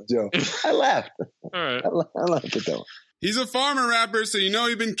 Joe, Joe. I laughed. All right. I laughed at that one. He's a farmer rapper, so you know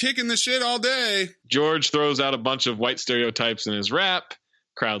he's been kicking the shit all day. George throws out a bunch of white stereotypes in his rap.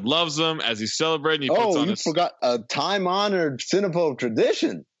 Crowd loves them. As he's celebrating, he puts on his... forgot a time-honored Cinephobe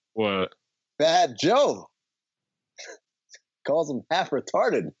tradition. What? Fat Joe. Calls him half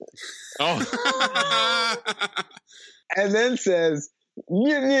retarded. Oh. And then says,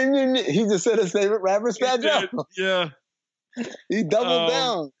 He just said his favorite rapper's Fat Joe. Yeah. He doubled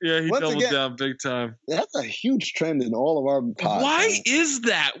down. Yeah, he doubled down big time. That's a huge trend in all of our pods. Why is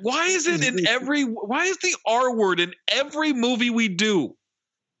that? Why is it why is the R word in every movie we do?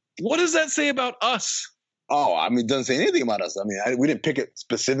 What does that say about us? Oh, I mean, it doesn't say anything about us. I mean, we didn't pick it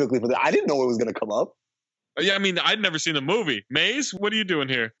specifically for that. I didn't know it was going to come up. Yeah, I mean, I'd never seen the movie. Maze, what are you doing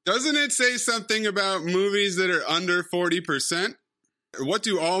here? Doesn't it say something about movies that are under 40%? What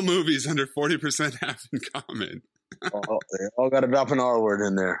do all movies under 40% have in common? They all got to drop an R word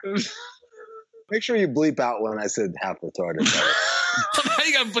in there. Make sure you bleep out when I said half retarded. Now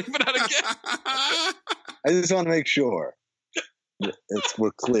you got to bleep it out again. I just want to make sure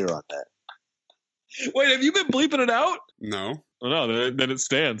we're clear on that. Wait, have you been bleeping it out? No. Oh, no, then it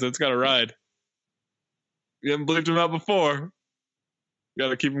stands. It's got to ride. You haven't bleeped him out before. You got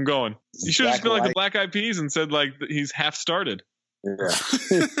to keep him going. You should have just been like the Black Eyed Peas and said like he's half started. Yeah.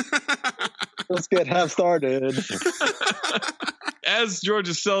 Let's get half started. As George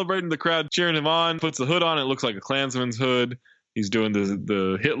is celebrating, the crowd cheering him on, puts the hood on. It looks like a Klansman's hood. He's doing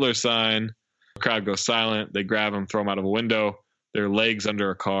the Hitler sign. The crowd goes silent. They grab him, throw him out of a window. There are legs under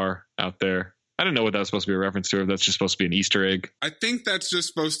a car out there. I didn't know what that was supposed to be a reference to, if that's just supposed to be an Easter egg. I think that's just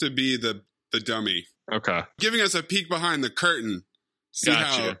supposed to be the dummy. Okay. Giving us a peek behind the curtain. See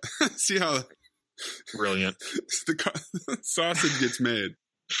how brilliant the sausage gets made.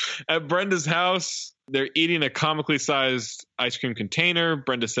 At Brenda's house, they're eating a comically sized ice cream container.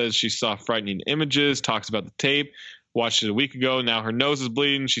 Brenda says she saw frightening images, talks about the tape, watched it a week ago. Now her nose is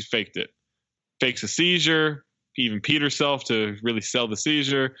bleeding. She faked it. Fakes a seizure, even peed herself to really sell the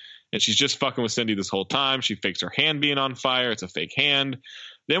seizure. And she's just fucking with Cindy this whole time. She fakes her hand being on fire. It's a fake hand.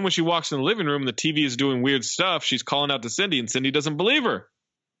 Then when she walks in the living room and the TV is doing weird stuff, she's calling out to Cindy, and Cindy doesn't believe her.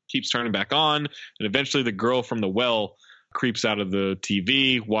 Keeps turning back on. And eventually the girl from the well creeps out of the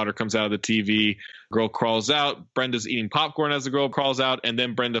TV. Water comes out of the TV. Girl crawls out. Brenda's eating popcorn as the girl crawls out. And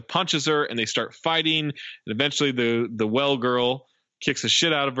then Brenda punches her and they start fighting. And eventually the well girl kicks the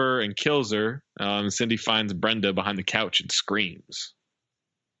shit out of her and kills her. Cindy finds Brenda behind the couch and screams.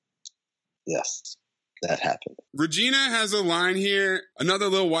 Yes, that happened. Regina has a line here. Another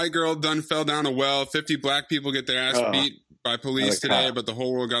little white girl done fell down a well. 50 black people get their ass beat by police today, but the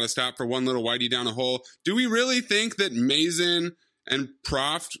whole world got to stop for one little whitey down a hole. Do we really think that Mason and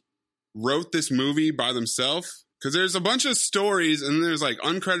Proft wrote this movie by themselves? Because there's a bunch of stories and there's like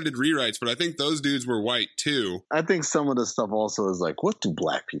uncredited rewrites, but I think those dudes were white too. I think some of the stuff also is like, what do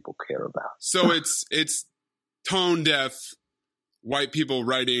black people care about? So it's tone deaf white people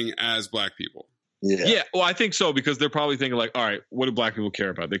writing as black people. Yeah, well, I think so, because they're probably thinking like, all right, what do black people care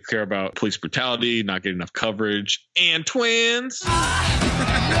about? They care about police brutality, not getting enough coverage, and twins. Parties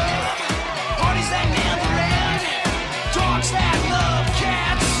that never end, dogs that love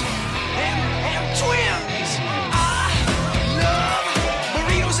cats, and twins. I love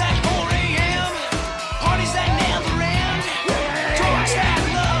burritos at 4 a.m., parties that never end, dogs that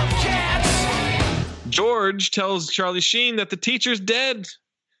love cats. George tells Charlie Sheen that the teacher's dead.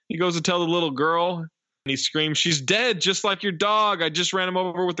 He goes to tell the little girl, and he screams, "She's dead, just like your dog. I just ran him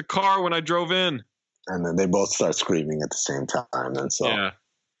over with the car when I drove in." And then they both start screaming at the same time. And so, yeah.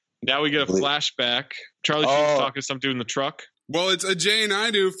 Now we get a flashback. Charlie Sheen's talking to some dude in the truck. Well, it's a Jay and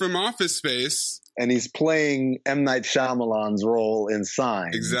I Do from Office Space. And he's playing M. Night Shyamalan's role in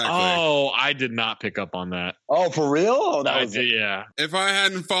Signs. Exactly. Oh, I did not pick up on that. Oh, for real? Oh, yeah. If I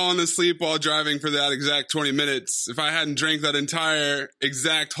hadn't fallen asleep while driving for that exact 20 minutes, if I hadn't drank that entire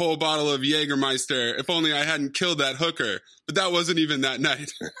exact whole bottle of Jägermeister, if only I hadn't killed that hooker. But that wasn't even that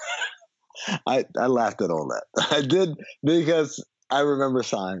night. I laughed at all that. I did, because I remember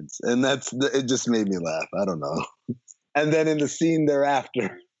Signs. And it just made me laugh. I don't know. And then in the scene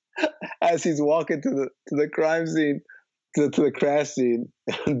thereafter, as he's walking to the crime scene, to the crash scene,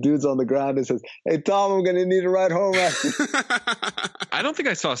 dude's on the ground and says, "Hey Tom, I'm gonna need a ride home." I don't think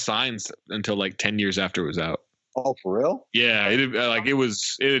I saw Signs until like 10 years after it was out. Oh, for real? Yeah, it had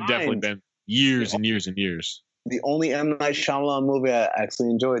definitely been years and years and years. The only M. Night Shyamalan movie I actually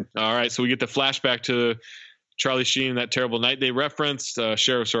enjoyed. All right, so we get the flashback to Charlie Sheen, that terrible night they referenced.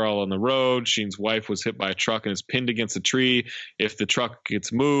 Sheriffs are all on the road. Sheen's wife was hit by a truck and is pinned against a tree. If the truck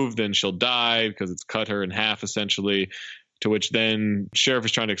gets moved, then she'll die because it's cut her in half, essentially. To which then Sheriff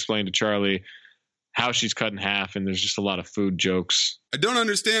is trying to explain to Charlie how she's cut in half, and there's just a lot of food jokes. I don't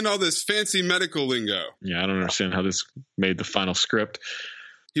understand all this fancy medical lingo. Yeah, I don't understand how this made the final script.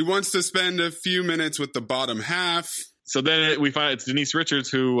 He wants to spend a few minutes with the bottom half. So then we find it's Denise Richards,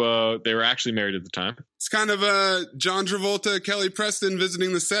 who they were actually married at the time. It's kind of a John Travolta, Kelly Preston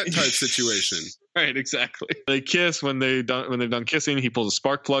visiting the set type situation. Right, exactly. They kiss. When they're done kissing, he pulls a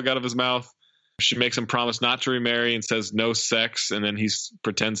spark plug out of his mouth. She makes him promise not to remarry and says no sex, and then he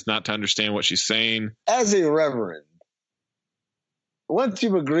pretends not to understand what she's saying. As a reverend, once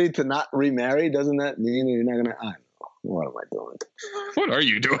you've agreed to not remarry, doesn't that mean you're not going to... I don't know. What am I doing? What are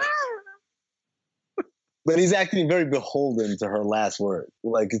you doing? But he's acting very beholden to her last word.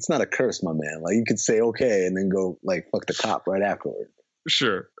 Like, it's not a curse, my man. Like, you could say okay and then go, like, fuck the cop right afterward.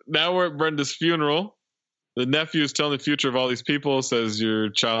 Sure. Now we're at Brenda's funeral. The nephew is telling the future of all these people, says your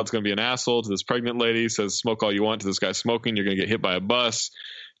child's going to be an asshole to this pregnant lady, says smoke all you want to this guy smoking, you're going to get hit by a bus,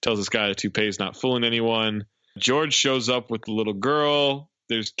 tells this guy a toupee is not fooling anyone. George shows up with the little girl.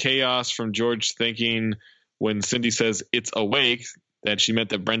 There's chaos from George thinking when Cindy says it's awake, that she meant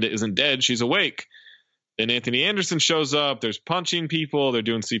that Brenda isn't dead, she's awake. Then Anthony Anderson shows up. There's punching people. They're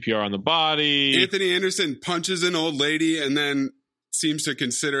doing CPR on the body. Anthony Anderson punches an old lady and then seems to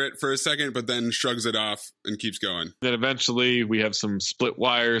consider it for a second, but then shrugs it off and keeps going. Then eventually we have some split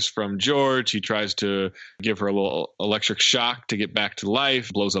wires from George. He tries to give her a little electric shock to get back to life,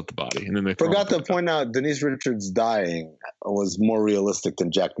 blows up the body. And then they forgot to point out Denise Richards dying was more realistic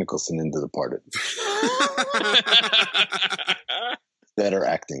than Jack Nicholson in The Departed. Better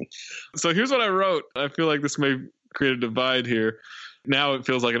acting. So here's what I wrote. I feel like this may create a divide here. Now it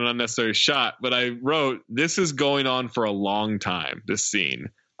feels like an unnecessary shot, but I wrote, this is going on for a long time, this scene.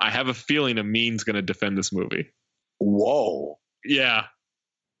 I have a feeling Amin's going to defend this movie. Whoa. Yeah.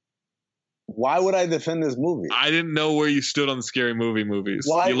 Why would I defend this movie? I didn't know where you stood on the scary movies.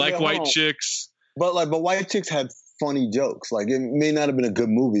 Why, you like white chicks. But white chicks had funny jokes. Like, it may not have been a good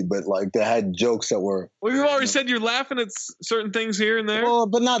movie, but like they had jokes that were... Well, you already said you're laughing at certain things here and there. Well,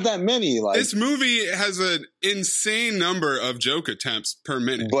 but not that many. Like, this movie has an insane number of joke attempts per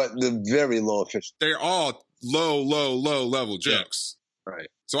minute. But the very low efficiency. They're all low level jokes. Yeah. Right.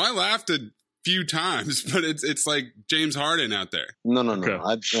 So I laughed a few times, but it's like James Harden out there. No. Okay.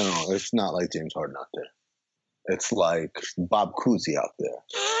 It's not like James Harden out there. It's like Bob Cousy out there.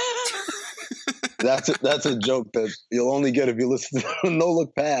 That's a joke that you'll only get if you listen to No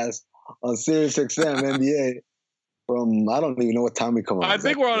Look Pass on Sirius XM NBA from, I don't even know what time we come on. I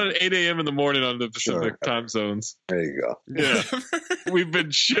think we're on at 8 a.m. in the morning on the Pacific time zones. There you go. Yeah. We've been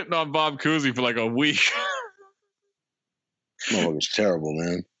shitting on Bob Cousy for like a week. Oh, it was terrible,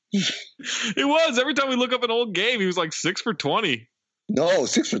 man. It was. Every time we look up an old game, he was like 6 for 20. No,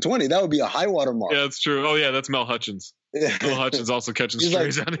 6 for 20. That would be a high water mark. Yeah, that's true. Oh, yeah, that's Mel Hutchins. Mel Hutchins also catching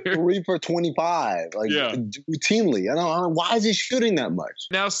strays out here. 3 for 25. Routinely. I don't know. Why is he shooting that much?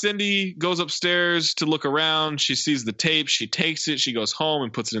 Now Cindy goes upstairs to look around. She sees the tape. She takes it. She goes home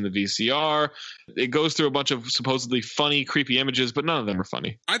and puts it in the VCR. It goes through a bunch of supposedly funny, creepy images, but none of them are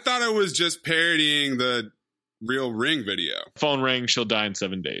funny. I thought it was just parodying the Real Ring video. Phone ring, she'll die in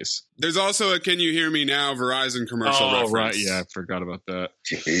 7 days. There's also a Can You Hear Me Now Verizon commercial reference. Oh, right. Yeah, I forgot about that.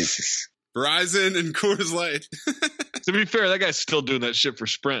 Jesus. Verizon and Coors Light. To be fair, that guy's still doing that shit for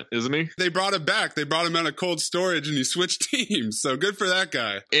Sprint, isn't he? They brought him back. They brought him out of cold storage and he switched teams. So good for that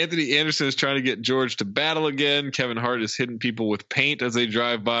guy. Anthony Anderson is trying to get George to battle again. Kevin Hart is hitting people with paint as they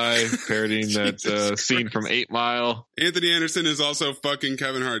drive by, parodying that scene from 8 Mile. Anthony Anderson is also fucking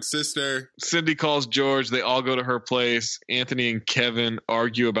Kevin Hart's sister. Cindy calls George. They all go to her place. Anthony and Kevin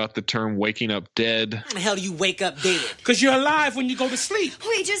argue about the term waking up dead. How the hell do you wake up dead? Because you're alive when you go to sleep.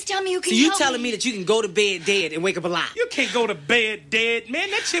 Wait, just tell me you can So you help telling me that you can go to bed dead and wake up alive? You can't go to bed dead, man.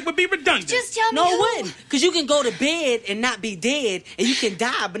 That shit would be redundant. Just tell me No, who. it wouldn't. Because you can go to bed and not be dead, and you can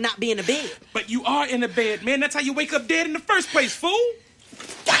die but not be in the bed. But you are in the bed, man. That's how you wake up dead in the first place, fool.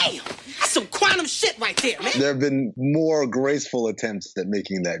 Damn! That's some quantum shit right there, man. There have been more graceful attempts at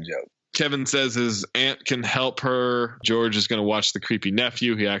making that joke. Kevin says his aunt can help her. George is going to watch the creepy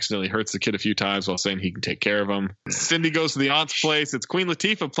nephew. He accidentally hurts the kid a few times while saying he can take care of him. Cindy goes to the aunt's place. It's Queen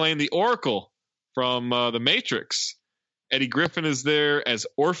Latifah playing the Oracle from The Matrix. Eddie Griffin is there as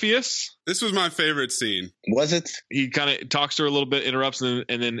Orpheus. This was my favorite scene. Was it? He kind of talks to her a little bit, interrupts, and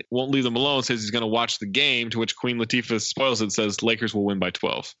then won't leave them alone, says he's going to watch the game, to which Queen Latifah spoils it, says Lakers will win by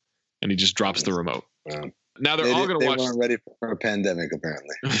 12. And he just drops the remote. Now they're all going to watch. They weren't ready for a pandemic,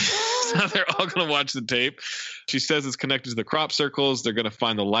 apparently. Now they're all going to watch the tape. She says it's connected to the crop circles. They're going to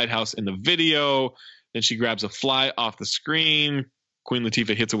find the lighthouse in the video. Then she grabs a fly off the screen. Queen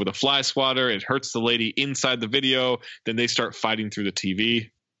Latifah hits it with a fly swatter. It hurts the lady inside the video. Then they start fighting through the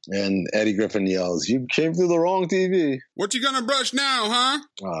TV. And Eddie Griffin yells, "You came through the wrong TV." What you gonna brush now, huh?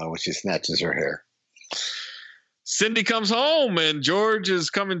 When she snatches her hair. Cindy comes home and George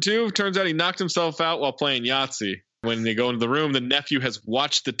is coming too. Turns out he knocked himself out while playing Yahtzee. When they go into the room, the nephew has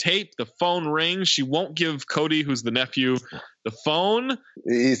watched the tape. The phone rings. She won't give Cody, who's the nephew, The phone.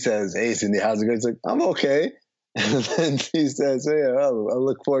 He says, "Hey, Cindy, how's it going?" He's like, "I'm okay." And then he says, "Hey, I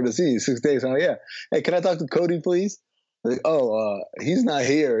look forward to seeing you 6 days." Oh yeah. Hey, can I talk to Cody, please? Like, he's not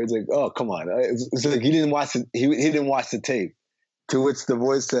here. He's like, "Oh, come on." It's like he didn't watch it. He didn't watch the tape. To which the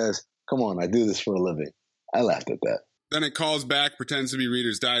voice says, "Come on, I do this for a living." I laughed at that. Then it calls back, pretends to be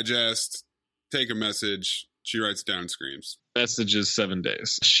Reader's Digest, take a message. She writes down, screams. Message is 7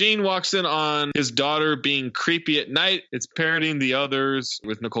 days. Sheen walks in on his daughter being creepy at night. It's parodying The Others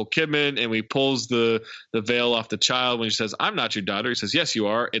with Nicole Kidman, and he pulls the veil off the child when she says, "I'm not your daughter." He says, "Yes, you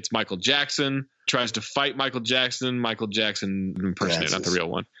are." It's Michael Jackson. Tries to fight Michael Jackson. Michael Jackson impersonator, not the real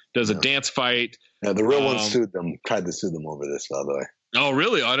one. Does a dance fight. Yeah, the real one sued them. Tried to sue them over this, by the way. Oh,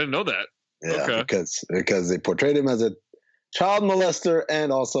 really? I didn't know that. Yeah, okay. because they portrayed him as a child molester,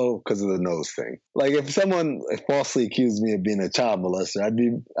 and also because of the nose thing. Like, if someone falsely accused me of being a child molester,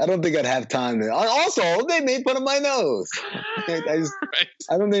 I don't think I'd have time to. Also, they made fun of my nose.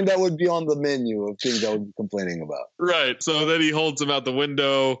 I don't think that would be on the menu of things I would be complaining about. Right. So then he holds him out the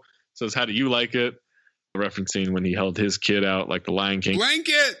window, says, "How do you like it?" Referencing when he held his kid out like the Lion King.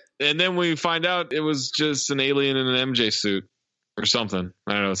 Blanket! And then we find out it was just an alien in an MJ suit or something.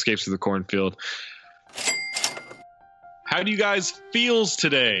 I don't know, escapes through the cornfield. How do you guys feels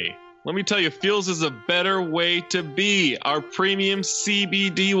today? Let me tell you, feels is a better way to be. Our premium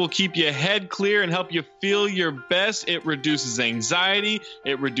CBD will keep your head clear and help you feel your best. It reduces anxiety.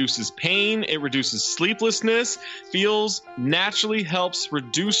 It reduces pain. It reduces sleeplessness. Feels naturally helps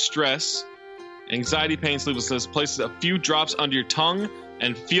reduce stress, anxiety, pain, sleeplessness. Places a few drops under your tongue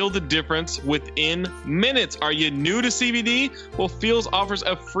and feel the difference within minutes. Are you new to CBD? Well, Feels offers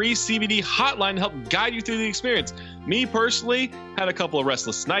a free CBD hotline to help guide you through the experience. Me personally had a couple of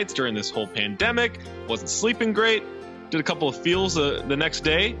restless nights during this whole pandemic. Wasn't sleeping great. Did a couple of Feels the next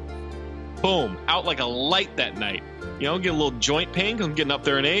day. Boom, out like a light that night. You know, get a little joint pain because I'm getting up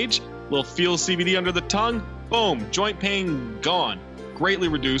there in age. A little Feels CBD under the tongue. Boom, joint pain gone. Greatly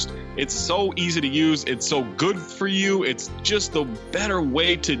reduced. It's so easy to use. It's so good for you. It's just the better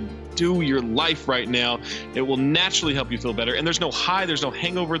way to do your life right now. It will naturally help you feel better. And there's no high, there's no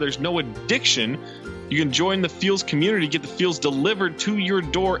hangover, there's no addiction. You can join the Feels community, get the Feels delivered to your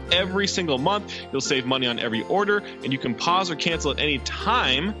door every single month. You'll save money on every order, and you can pause or cancel at any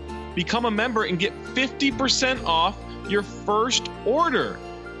time. Become a member and get 50% off your first order.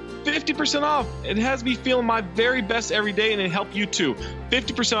 50% off. It has me feeling my very best every day, and it help you too.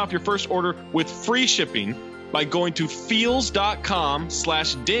 50% off your first order with free shipping by going to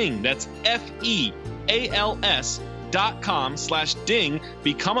feels.com/ding. That's FEALS.com/ding.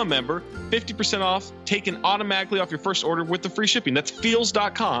 Become a member. 50% off taken automatically off your first order with the free shipping. That's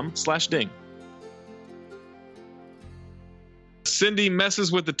feels.com/ding. Cindy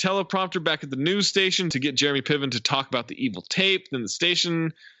messes with the teleprompter back at the news station to get Jeremy Piven to talk about the evil tape. Then the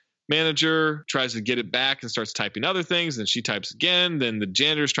station manager tries to get it back and starts typing other things. Then she types again. Then the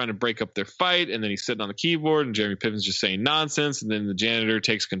janitor's trying to break up their fight. And then he's sitting on the keyboard and Jeremy Piven's just saying nonsense. And then the janitor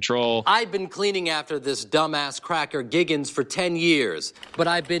takes control. I've been cleaning after this dumbass cracker Giggins for 10 years, but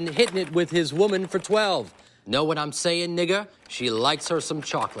I've been hitting it with his woman for 12. Know what I'm saying, nigga? She likes her some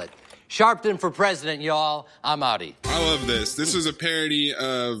chocolate. Sharpton for president, y'all. I'm outie. I love this. This is a parody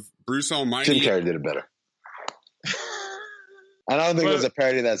of Bruce Almighty. Jim Carrey did it better. I don't think it was a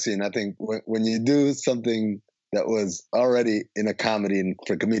parody of that scene. I think when you do something that was already in a comedy and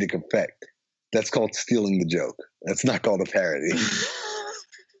for comedic effect, that's called stealing the joke. That's not called a parody.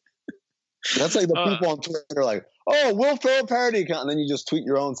 That's like the people on Twitter are like, "Oh, Will Ferrell parody account," and then you just tweet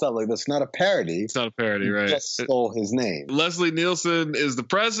your own stuff. Like, that's not a parody. It's not a parody, right? You just stole his name. Leslie Nielsen is the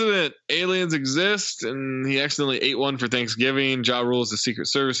president. Aliens exist, and he accidentally ate one for Thanksgiving. Ja Rule is the Secret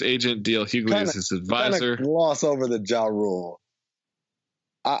Service agent. D.L. Hughley is his advisor. Gloss over the Ja Rule.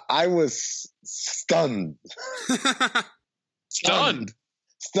 I was stunned. Stunned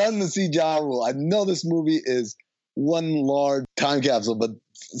to see Ja Rule. I know this movie is one large time capsule, but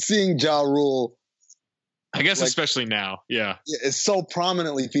seeing Ja Rule, I guess, especially now, yeah, it's so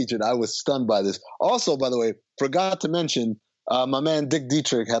prominently featured. I was stunned by this. Also, by the way, forgot to mention, my man Dick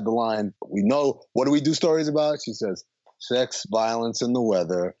Dietrich had the line, "We know, what do we do stories about?" She says, "Sex, violence, and the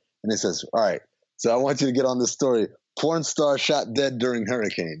weather." And he says, "All right, so I want you to get on this story. Porn star shot dead during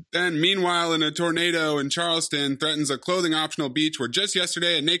hurricane." Then, meanwhile, in a tornado in Charleston threatens a clothing-optional beach where just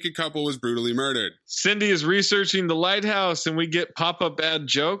yesterday a naked couple was brutally murdered. Cindy is researching the lighthouse, and we get pop-up bad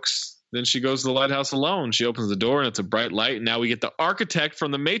jokes. Then she goes to the lighthouse alone. She opens the door, and it's a bright light. And now we get the architect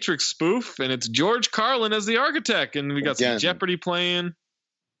from the Matrix spoof, and it's George Carlin as the architect. And we got some Jeopardy playing.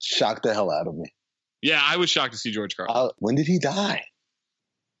 Shocked the hell out of me. Yeah, I was shocked to see George Carlin. When did he die?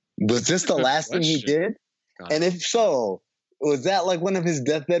 Was this the last thing he did? And if so, Was that like one of his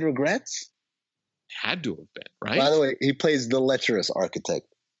deathbed regrets? Had to have been, right? By the way, he plays the lecherous architect.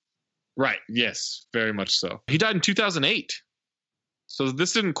 Right. Yes, very much so. He died in 2008. So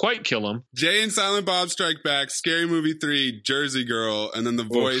this didn't quite kill him. Jay and Silent Bob Strike Back, Scary Movie 3, Jersey Girl, and then The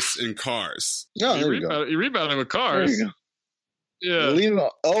Voice in Cars. Oh, there you you read about him with Cars. There you go. Yeah.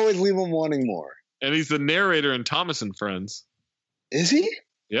 Always leave him wanting more. And he's the narrator in Thomas and Friends. Is he?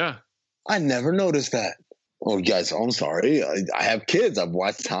 Yeah. I never noticed that. Oh, guys, I'm sorry. I have kids. I've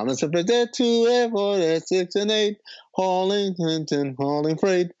watched Thomas and Friends. 2, 4, 6, and 8. Hauling, Clinton, hauling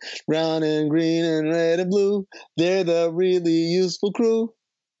freight. Brown and green and red and blue. They're the really useful crew.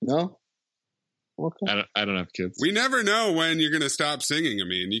 No? Okay. I don't have kids. We never know when you're going to stop singing. I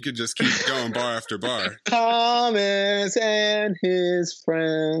mean, you could just keep going bar after bar. Thomas and his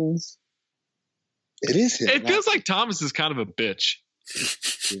friends. It is him. It feels like Thomas is kind of a bitch.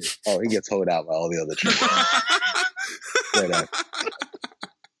 Oh, he gets hoed out by all the other children.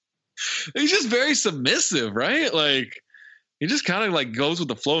 He's just very submissive, right? Like, he just kind of like goes with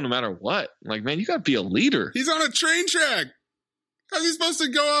the flow no matter what. Like, man, you got to be a leader. He's on a train track. How's he supposed to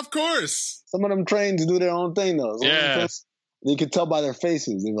go off course? Some of them trains do their own thing, though. Yeah. You can tell by their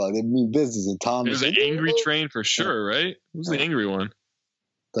faces. They're like, they mean business. And Tom There's an angry train for sure, right? Who's the angry one?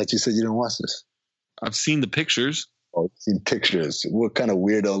 Like you said, you didn't watch this. I've seen the pictures. Oh, you've seen pictures. What kind of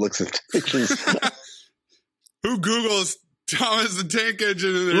weirdo looks at pictures? Who Googles Thomas the Tank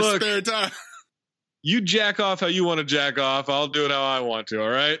Engine in their spare time? You jack off how you want to jack off. I'll do it how I want to, all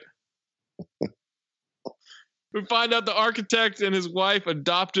right? We find out the architect and his wife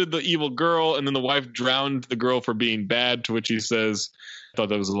adopted the evil girl, and then the wife drowned the girl for being bad, to which he says, I thought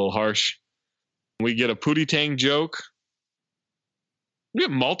that was a little harsh. We get a Pootie Tang joke. We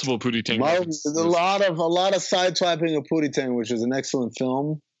have multiple Pootie Tang jokes. There's a lot of sideswiping of Pootie Tang, which is an excellent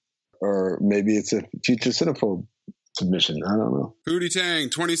film. Or maybe it's a future Cinephobe submission. I don't know. Pootie Tang,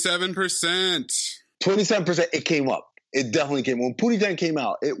 27%. 27%. It came up. It definitely came. When Pootie Tang came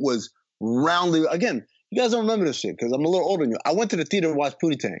out, it was roundly. Again, you guys don't remember this shit because I'm a little older than you. I went to the theater to watch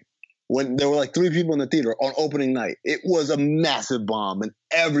Pootie Tang when there were like 3 people in the theater on opening night. It was a massive bomb and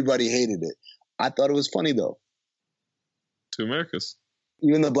everybody hated it. I thought it was funny though. To Americas.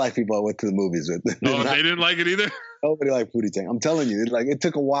 Even the black people I went to the movies with. Oh, they didn't like it either? Nobody liked Pootie Tang. I'm telling you, it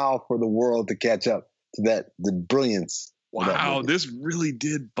took a while for the world to catch up to the brilliance. Wow, this really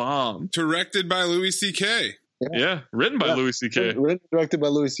did bomb. Directed by Louis C.K. Yeah, written by Louis C.K. Directed by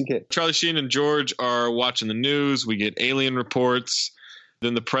Louis C.K. Charlie Sheen and George are watching the news. We get alien reports.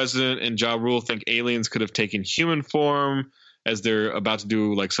 Then the president and Ja Rule think aliens could have taken human form as they're about to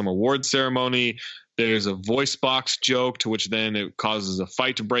do like some award ceremony. There's a voice box joke to which then it causes a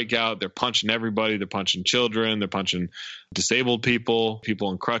fight to break out. They're punching everybody. They're punching children. They're punching disabled people, people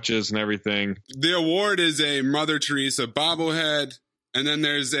on crutches and everything. The award is a Mother Teresa bobblehead. And then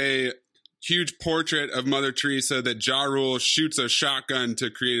there's a huge portrait of Mother Teresa that Ja Rule shoots a shotgun to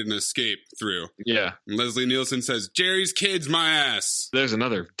create an escape through. Yeah. And Leslie Nielsen says, Jerry's kid's my ass. There's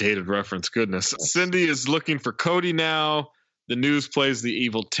another dated reference. Goodness. Cindy is looking for Cody now. The news plays the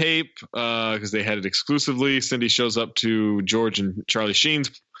evil tape because they had it exclusively. Cindy shows up to George and Charlie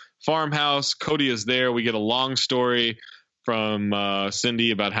Sheen's farmhouse. Cody is there. We get a long story from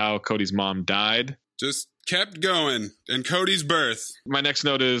Cindy about how Cody's mom died. Just kept going. And Cody's birth. My next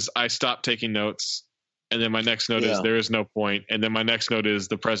note is I stopped taking notes. And then my next note is there is no point. And then my next note is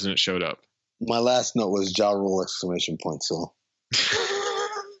the president showed up. My last note was Ja Rule ! So.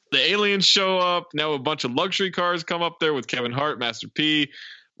 The aliens show up. Now a bunch of luxury cars come up there with Kevin Hart, Master P,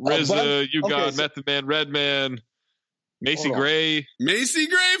 RZA, Method Man, Redman, Macy Gray. Macy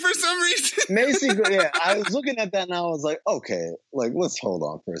Gray for some reason. Macy Gray. Yeah, I was looking at that and I was like, okay, like let's hold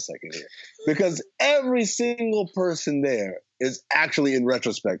on for a second here. Because every single person there is actually, in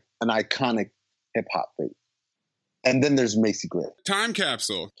retrospect, an iconic hip-hop figure. And then there's Macy Gray. Time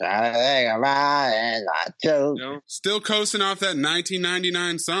capsule. Still coasting off that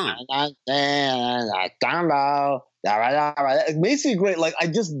 1999 song. Macy Gray, like I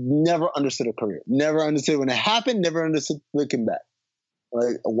just never understood her career. Never understood when it happened. Never understood looking back.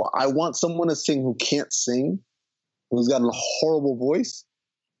 Like I want someone to sing who can't sing, who's got a horrible voice,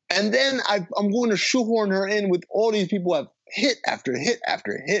 and then I'm going to shoehorn her in with all these people who have hit after hit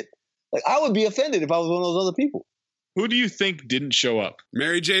after hit. Like I would be offended if I was one of those other people. Who do you think didn't show up?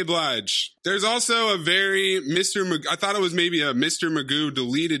 Mary J. Blige. There's also a very I thought it was maybe a Mr. Magoo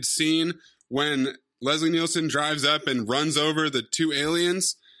deleted scene when Leslie Nielsen drives up and runs over the 2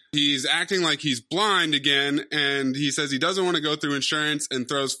 aliens. He's acting like he's blind again, and he says he doesn't want to go through insurance and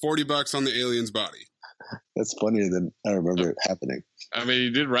throws $40 on the alien's body. That's funnier than I remember it happening. I mean, he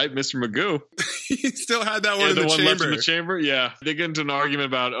did right, Mr. Magoo. He still had that one in the one chamber. left in the chamber. Yeah, they get into an argument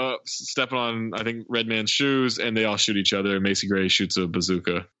about stepping on, I think, Redman's shoes, and they all shoot each other. Macy Gray shoots a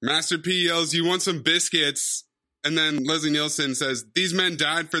bazooka. Master P yells, "You want some biscuits?" And then Leslie Nielsen says, "These men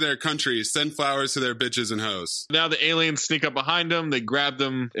died for their country. Send flowers to their bitches and hoes." Now the aliens sneak up behind them. They grab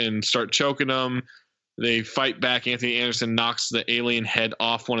them and start choking them. They fight back. Anthony Anderson knocks the alien head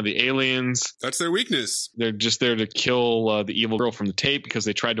off one of the aliens. That's their weakness. They're just there to kill the evil girl from the tape because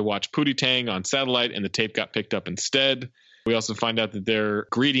they tried to watch Pootie Tang on satellite and the tape got picked up instead. We also find out that their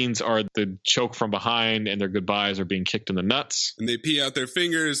greetings are the choke from behind and their goodbyes are being kicked in the nuts. And they pee out their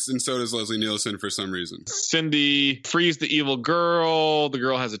fingers, and so does Leslie Nielsen for some reason. Cindy frees the evil girl. The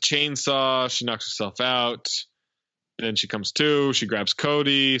girl has a chainsaw. She knocks herself out. Then she comes to. She grabs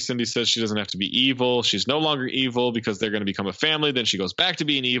Cody. Cindy says she doesn't have to be evil. She's no longer evil because they're going to become a family. Then she goes back to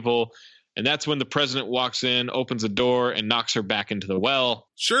being evil. And that's when the president walks in, opens a door, and knocks her back into the well.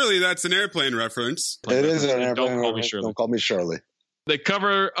 Surely that's an airplane reference. It is an airplane Don't call me reference. Shirley. Don't call me Shirley. They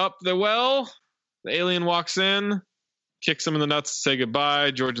cover up the well. The alien walks in, kicks him in the nuts to say goodbye.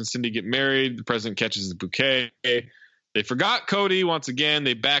 George and Cindy get married. The president catches the bouquet. They forgot Cody once again.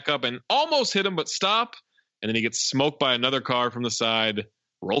 They back up and almost hit him, but stop. And then he gets smoked by another car from the side.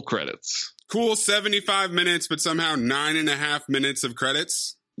 Roll credits. Cool 75 minutes, but somehow 9.5 minutes of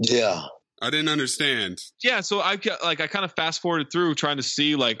credits? Yeah. I didn't understand. Yeah, so I kind of fast forwarded through trying to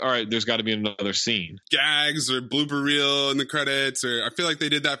see all right, there's got to be another scene. Gags or blooper reel in the credits, or I feel like they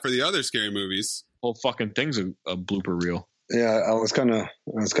did that for the other scary movies. Whole fucking thing's a blooper reel. Yeah, I was kind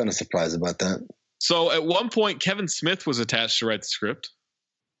of surprised about that. So at one point, Kevin Smith was attached to write the script.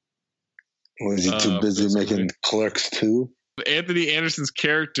 Was he too busy making Clerks 2? Anthony Anderson's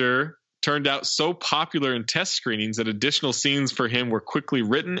character turned out so popular in test screenings that additional scenes for him were quickly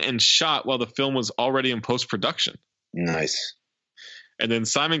written and shot while the film was already in post-production. Nice. And then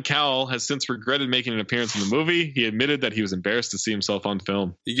Simon Cowell has since regretted making an appearance in the movie. He admitted that he was embarrassed to see himself on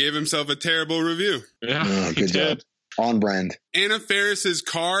film. He gave himself a terrible review. Yeah, good job. On brand. Anna Faris's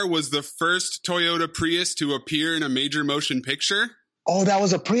car was the first Toyota Prius to appear in a major motion picture. Oh, that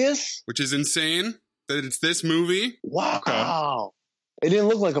was a Prius? Which is insane that it's this movie. Wow. It didn't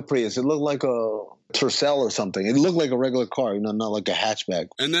look like a Prius. It looked like a Tercel or something. It looked like a regular car, not like a hatchback.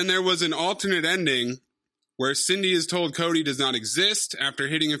 And then there was an alternate ending where Cindy is told Cody does not exist. After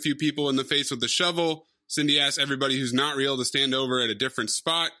hitting a few people in the face with a shovel, Cindy asks everybody who's not real to stand over at a different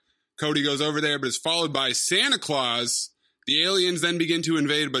spot. Cody goes over there, but is followed by Santa Claus. The aliens then begin to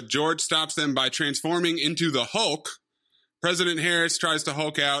invade, but George stops them by transforming into the Hulk. President Harris tries to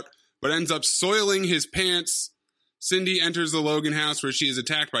Hulk out, but ends up soiling his pants. Cindy enters the Logan house where she is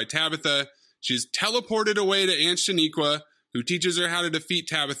attacked by Tabitha. She's teleported away to Aunt Shaniqua, who teaches her how to defeat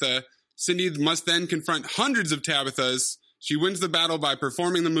Tabitha. Cindy must then confront hundreds of Tabithas. She wins the battle by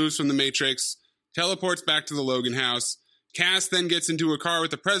performing the moves from the Matrix, teleports back to the Logan house. Cass then gets into a car with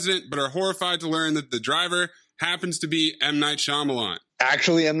the president, but are horrified to learn that the driver happens to be M. Night Shyamalan.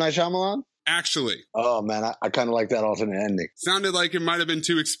 Actually M. Night Shyamalan? Actually. Oh, man, I kind of like that alternate ending. Sounded like it might have been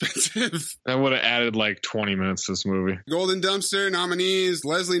too expensive. That would have added 20 minutes to this movie. Golden Dumpster nominees: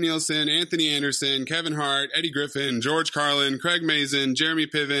 Leslie Nielsen, Anthony Anderson, Kevin Hart, Eddie Griffin, George Carlin, Craig Mazin, Jeremy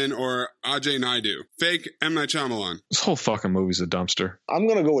Piven, or Ajay Naidu. Fake M. Night Shyamalan. This whole fucking movie's a dumpster. I'm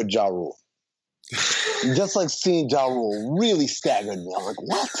going to go with Ja Rule. Just like seeing Ja Rule really staggered me. I'm like,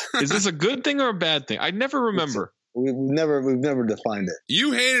 what? Is this a good thing or a bad thing? I never remember. We've never defined it.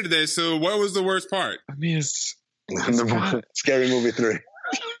 You hated this, so what was the worst part? I mean, it's Scary Movie 3.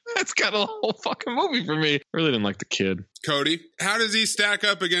 That's got a whole fucking movie for me. I really didn't like the kid. Cody, how does he stack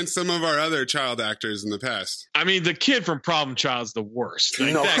up against some of our other child actors in the past? I mean, the kid from Problem Child's the worst.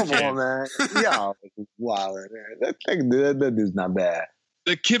 No, come on, man. Yeah, wow, that dude's not bad.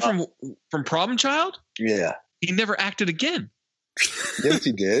 The kid from Problem Child? Yeah. He never acted again. Yes,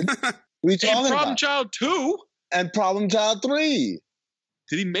 he did. What are you talking about? Problem Child 2? And Problem Child 3.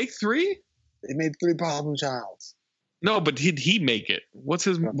 Did he make 3? He made 3 Problem Childs. No, but did he make it? What's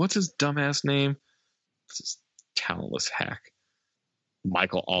his dumbass name? What's his talentless hack?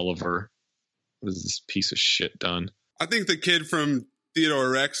 Michael Oliver. What is this piece of shit done? I think the kid from Theodore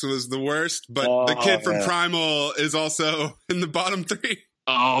Rex was the worst, but the kid from Primal is also in the bottom 3.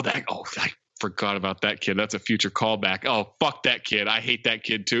 I forgot about that kid. That's a future callback. Oh, fuck that kid. I hate that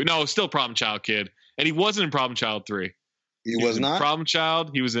kid too. No, still Problem Child kid. And he wasn't in Problem Child 3. He was not? Problem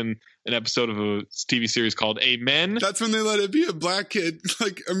Child. He was in an episode of a TV series called Amen. That's when they let it be a black kid,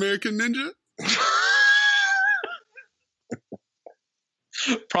 like American Ninja.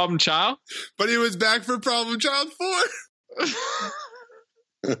 Problem Child? But he was back for Problem Child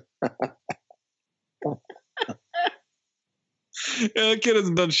 4. that kid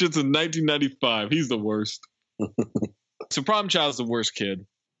hasn't done shit since 1995. He's the worst. So Problem Child's the worst kid.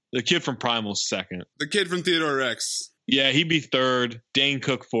 The kid from Primal's second. The kid from Theodore Rex. Yeah, he'd be third. Dane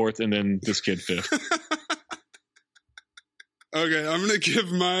Cook fourth, and then this kid fifth. Okay, I'm going to give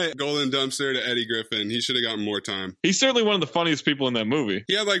my golden dumpster to Eddie Griffin. He should have gotten more time. He's certainly one of the funniest people in that movie.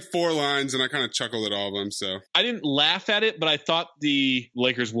 He had like 4 lines, and I kind of chuckled at all of them, so. I didn't laugh at it, but I thought the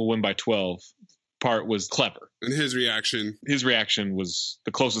Lakers will win by 12 part was clever. And his reaction? His reaction was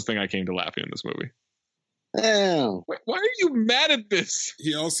the closest thing I came to laughing in this movie. Damn. Why are you mad at this?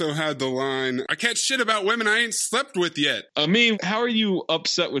 He also had the line, I catch shit about women I ain't slept with yet. Amin, how are you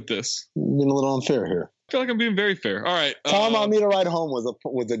upset with this? You're being a little unfair here. I feel like I'm being very fair. All right. Tom, I need a ride home was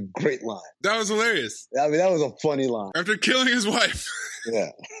a great line. That was hilarious. I mean, that was a funny line. After killing his wife.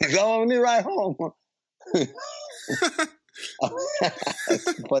 Yeah. Tom, I need a ride home. That's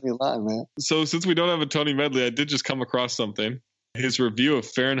a funny line, man. So since we don't have a Tony Medley, I did just come across something. His review of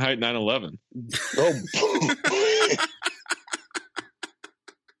Fahrenheit 9/11.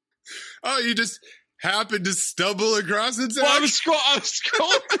 Oh, you just happened to stumble across it? Well, I was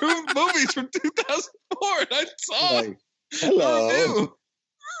scrolling through movies from 2004 and I saw hello. review.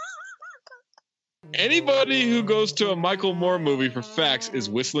 Anybody who goes to a Michael Moore movie for facts is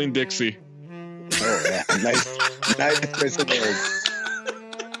Whistling Dixie. Oh, yeah. Nice choice of words.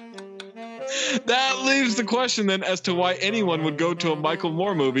 That leaves the question then as to why anyone would go to a Michael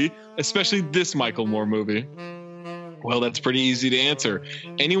Moore movie, especially this Michael Moore movie. Well, that's pretty easy to answer.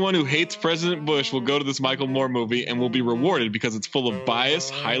 Anyone who hates President Bush will go to this Michael Moore movie and will be rewarded because it's full of bias,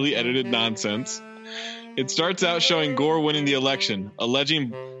 highly edited nonsense. It starts out showing Gore winning the election,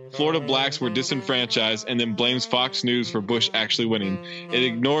 alleging Florida blacks were disenfranchised, and then blames Fox News for Bush actually winning. It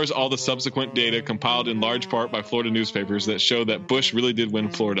ignores all the subsequent data compiled in large part by Florida newspapers that show that Bush really did win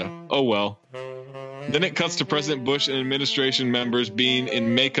Florida. Oh well. Then it cuts to President Bush and administration members being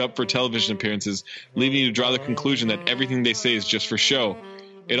in makeup for television appearances, leaving you to draw the conclusion that everything they say is just for show.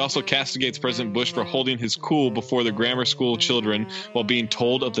 It also castigates President Bush for holding his cool before the grammar school children while being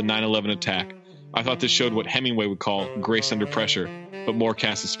told of the 9/11 attack. I thought this showed what Hemingway would call grace under pressure, but Moore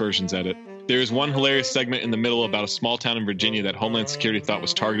cast aspersions at it. There is one hilarious segment in the middle about a small town in Virginia that Homeland Security thought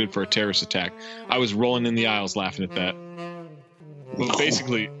was targeted for a terrorist attack. I was rolling in the aisles laughing at that. But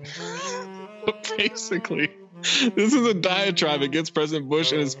basically, this is a diatribe against President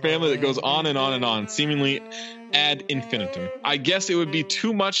Bush and his family that goes on and on and on, seemingly ad infinitum. I guess it would be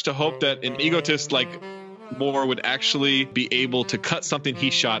too much to hope that an egotist like Moore would actually be able to cut something he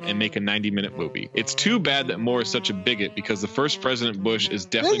shot and make a 90-minute movie. It's too bad that Moore is such a bigot, because the first President Bush is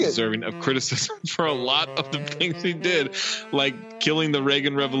definitely deserving of criticism for a lot of the things he did, like killing the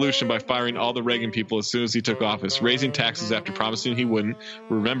Reagan Revolution by firing all the Reagan people as soon as he took office, raising taxes after promising he wouldn't,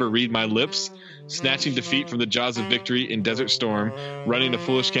 remember read my lips, snatching defeat from the jaws of victory in Desert Storm, running a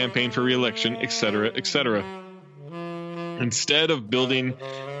foolish campaign for re-election, etc., etc. Instead of building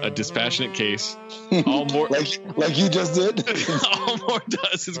a dispassionate case, all Moore like you just did, all Moore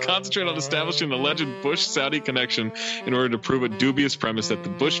does is concentrate on establishing an alleged Bush-Saudi connection in order to prove a dubious premise that the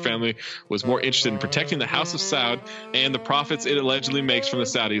Bush family was more interested in protecting the House of Saud and the profits it allegedly makes from the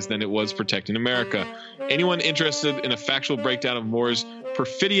Saudis than it was protecting America. Anyone interested in a factual breakdown of Moore's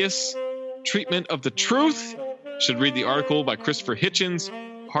perfidious treatment of the truth should read the article by Christopher Hitchens,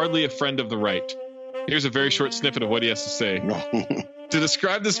 Hardly a Friend of the Right. Here's a very short snippet of what he has to say. To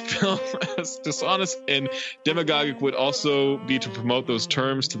describe this film as dishonest and demagogic would also be to promote those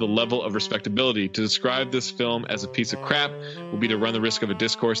terms to the level of respectability. To describe this film as a piece of crap would be to run the risk of a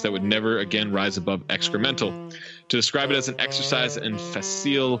discourse that would never again rise above excremental. To describe it as an exercise in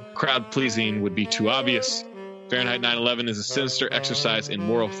facile crowd-pleasing would be too obvious. Fahrenheit 9/11 is a sinister exercise in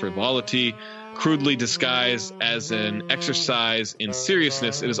moral frivolity. Crudely disguised as an exercise in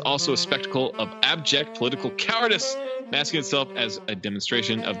seriousness, it is also a spectacle of abject political cowardice, masking itself as a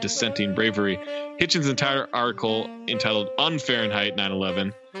demonstration of dissenting bravery. Hitchens' entire article, entitled On Fahrenheit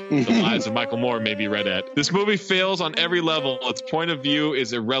 9/11, The Lives of Michael Moore, may be read at. This movie fails on every level. Its point of view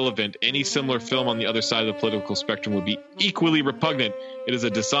is irrelevant. Any similar film on the other side of the political spectrum would be equally repugnant. It is a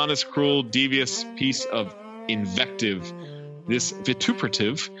dishonest, cruel, devious piece of invective. This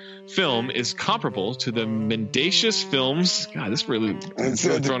vituperative film is comparable to the mendacious films. God, this really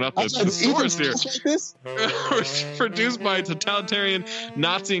thrown up the source here. Produced by totalitarian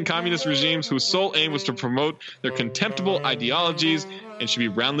Nazi and communist regimes whose sole aim was to promote their contemptible ideologies and should be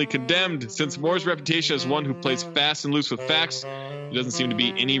roundly condemned. Since Moore's reputation as one who plays fast and loose with facts, there doesn't seem to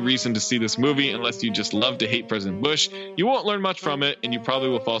be any reason to see this movie unless you just love to hate President Bush. You won't learn much from it, and you probably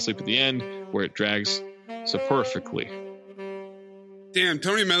will fall asleep at the end, where it drags so perfectly. Damn,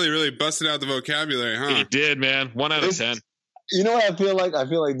 Tony Medley really busted out the vocabulary, huh? He did, man. 1 out of 10. You know what I feel like? I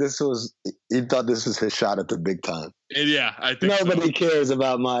feel like he thought this was his shot at the big time. Yeah, I think Nobody cares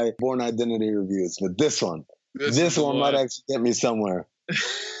about my Born Identity reviews, but this one might actually get me somewhere.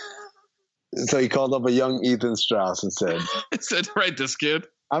 So he called up a young Ethan Strauss and said, "Write this, kid.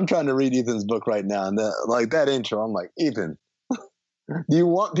 I'm trying to read Ethan's book right now." And that intro, I'm like, Ethan, do you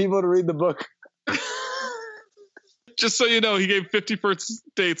want people to read the book? Just so you know, he gave 50 First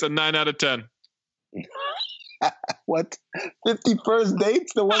Dates a 9 out of 10. What? 50 First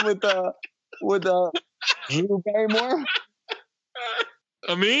Dates? The one with Drew Barrymore?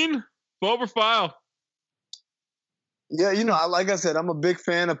 Amin, Boba File. Yeah, like I said, I'm a big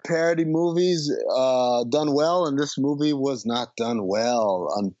fan of parody movies done well, and this movie was not done well,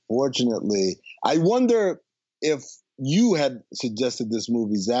 unfortunately. I wonder if you had suggested this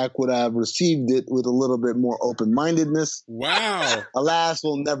movie, Zach, would I have received it with a little bit more open-mindedness? Wow. Alas,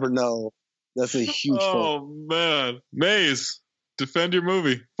 we'll never know. That's a huge fault. Man. Mayes, defend your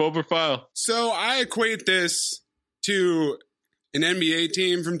movie, Boba File. So I equate this to an NBA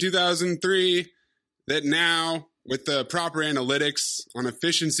team from 2003 that now, with the proper analytics on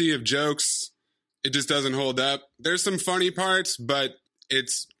efficiency of jokes, it just doesn't hold up. There's some funny parts, but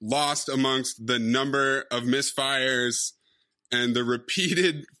it's lost amongst the number of misfires and the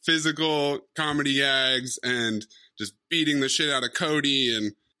repeated physical comedy gags and just beating the shit out of Cody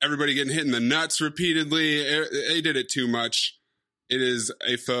and everybody getting hit in the nuts repeatedly. They did it too much. It is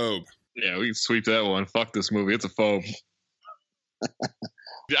a phobe. Yeah, we can sweep that one. Fuck this movie. It's a phobe.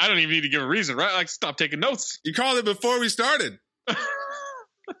 I don't even need to give a reason, right? Like, stop taking notes. You called it before we started.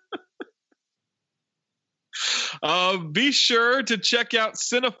 Be sure to check out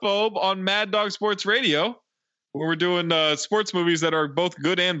Cinephobe on Mad Dog Sports Radio, where we're doing sports movies that are both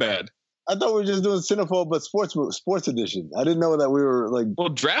good and bad. I thought we were just doing Cinephobe, but sports edition. I didn't know that we were like... Well,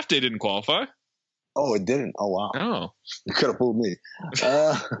 Draft Day didn't qualify. Oh, it didn't? Oh, wow. Oh. You could have fooled me.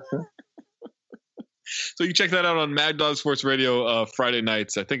 So you can check that out on Mad Dog Sports Radio Friday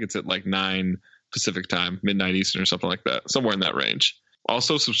nights. I think it's at like 9 Pacific time, midnight Eastern or something like that. Somewhere in that range.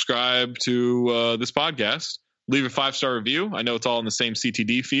 Also, subscribe to this podcast. Leave a 5-star review. I know it's all in the same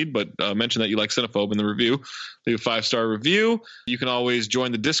CTD feed, but mention that you like Cinephobe in the review. Leave a 5-star review. You can always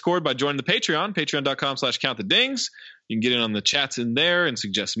join the Discord by joining the Patreon, patreon.com/countthedings. You can get in on the chats in there and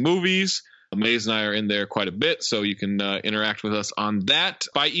suggest movies. Mayes and I are in there quite a bit, so you can interact with us on that.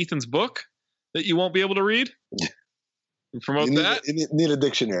 Buy Ethan's book that you won't be able to read. Promote that. You need a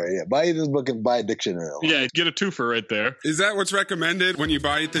dictionary. Yeah, buy Ethan's book and buy a dictionary. Yeah, get a twofer right there. Is that what's recommended when you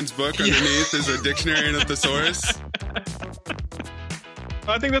buy Ethan's book? Underneath is a dictionary and a thesaurus.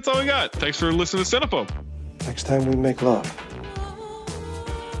 I think that's all we got. Thanks for listening to Cinephobe. Next time we make love,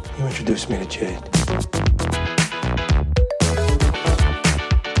 you introduce me to Jade.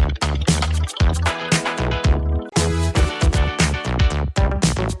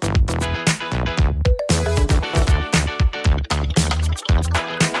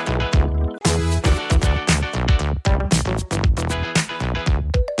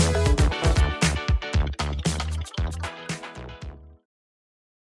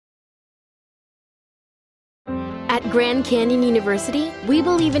 At Grand Canyon University, we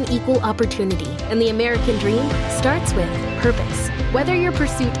believe in equal opportunity, and the American dream starts with purpose. Whether your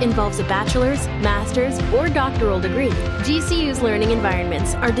pursuit involves a bachelor's, master's, or doctoral degree, GCU's learning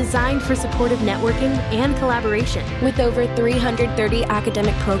environments are designed for supportive networking and collaboration. With over 330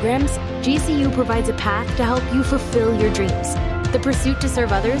 academic programs, GCU provides a path to help you fulfill your dreams. The pursuit to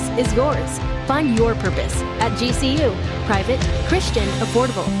serve others is yours. Find your purpose at GCU. Private, Christian,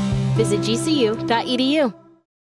 affordable. Visit gcu.edu.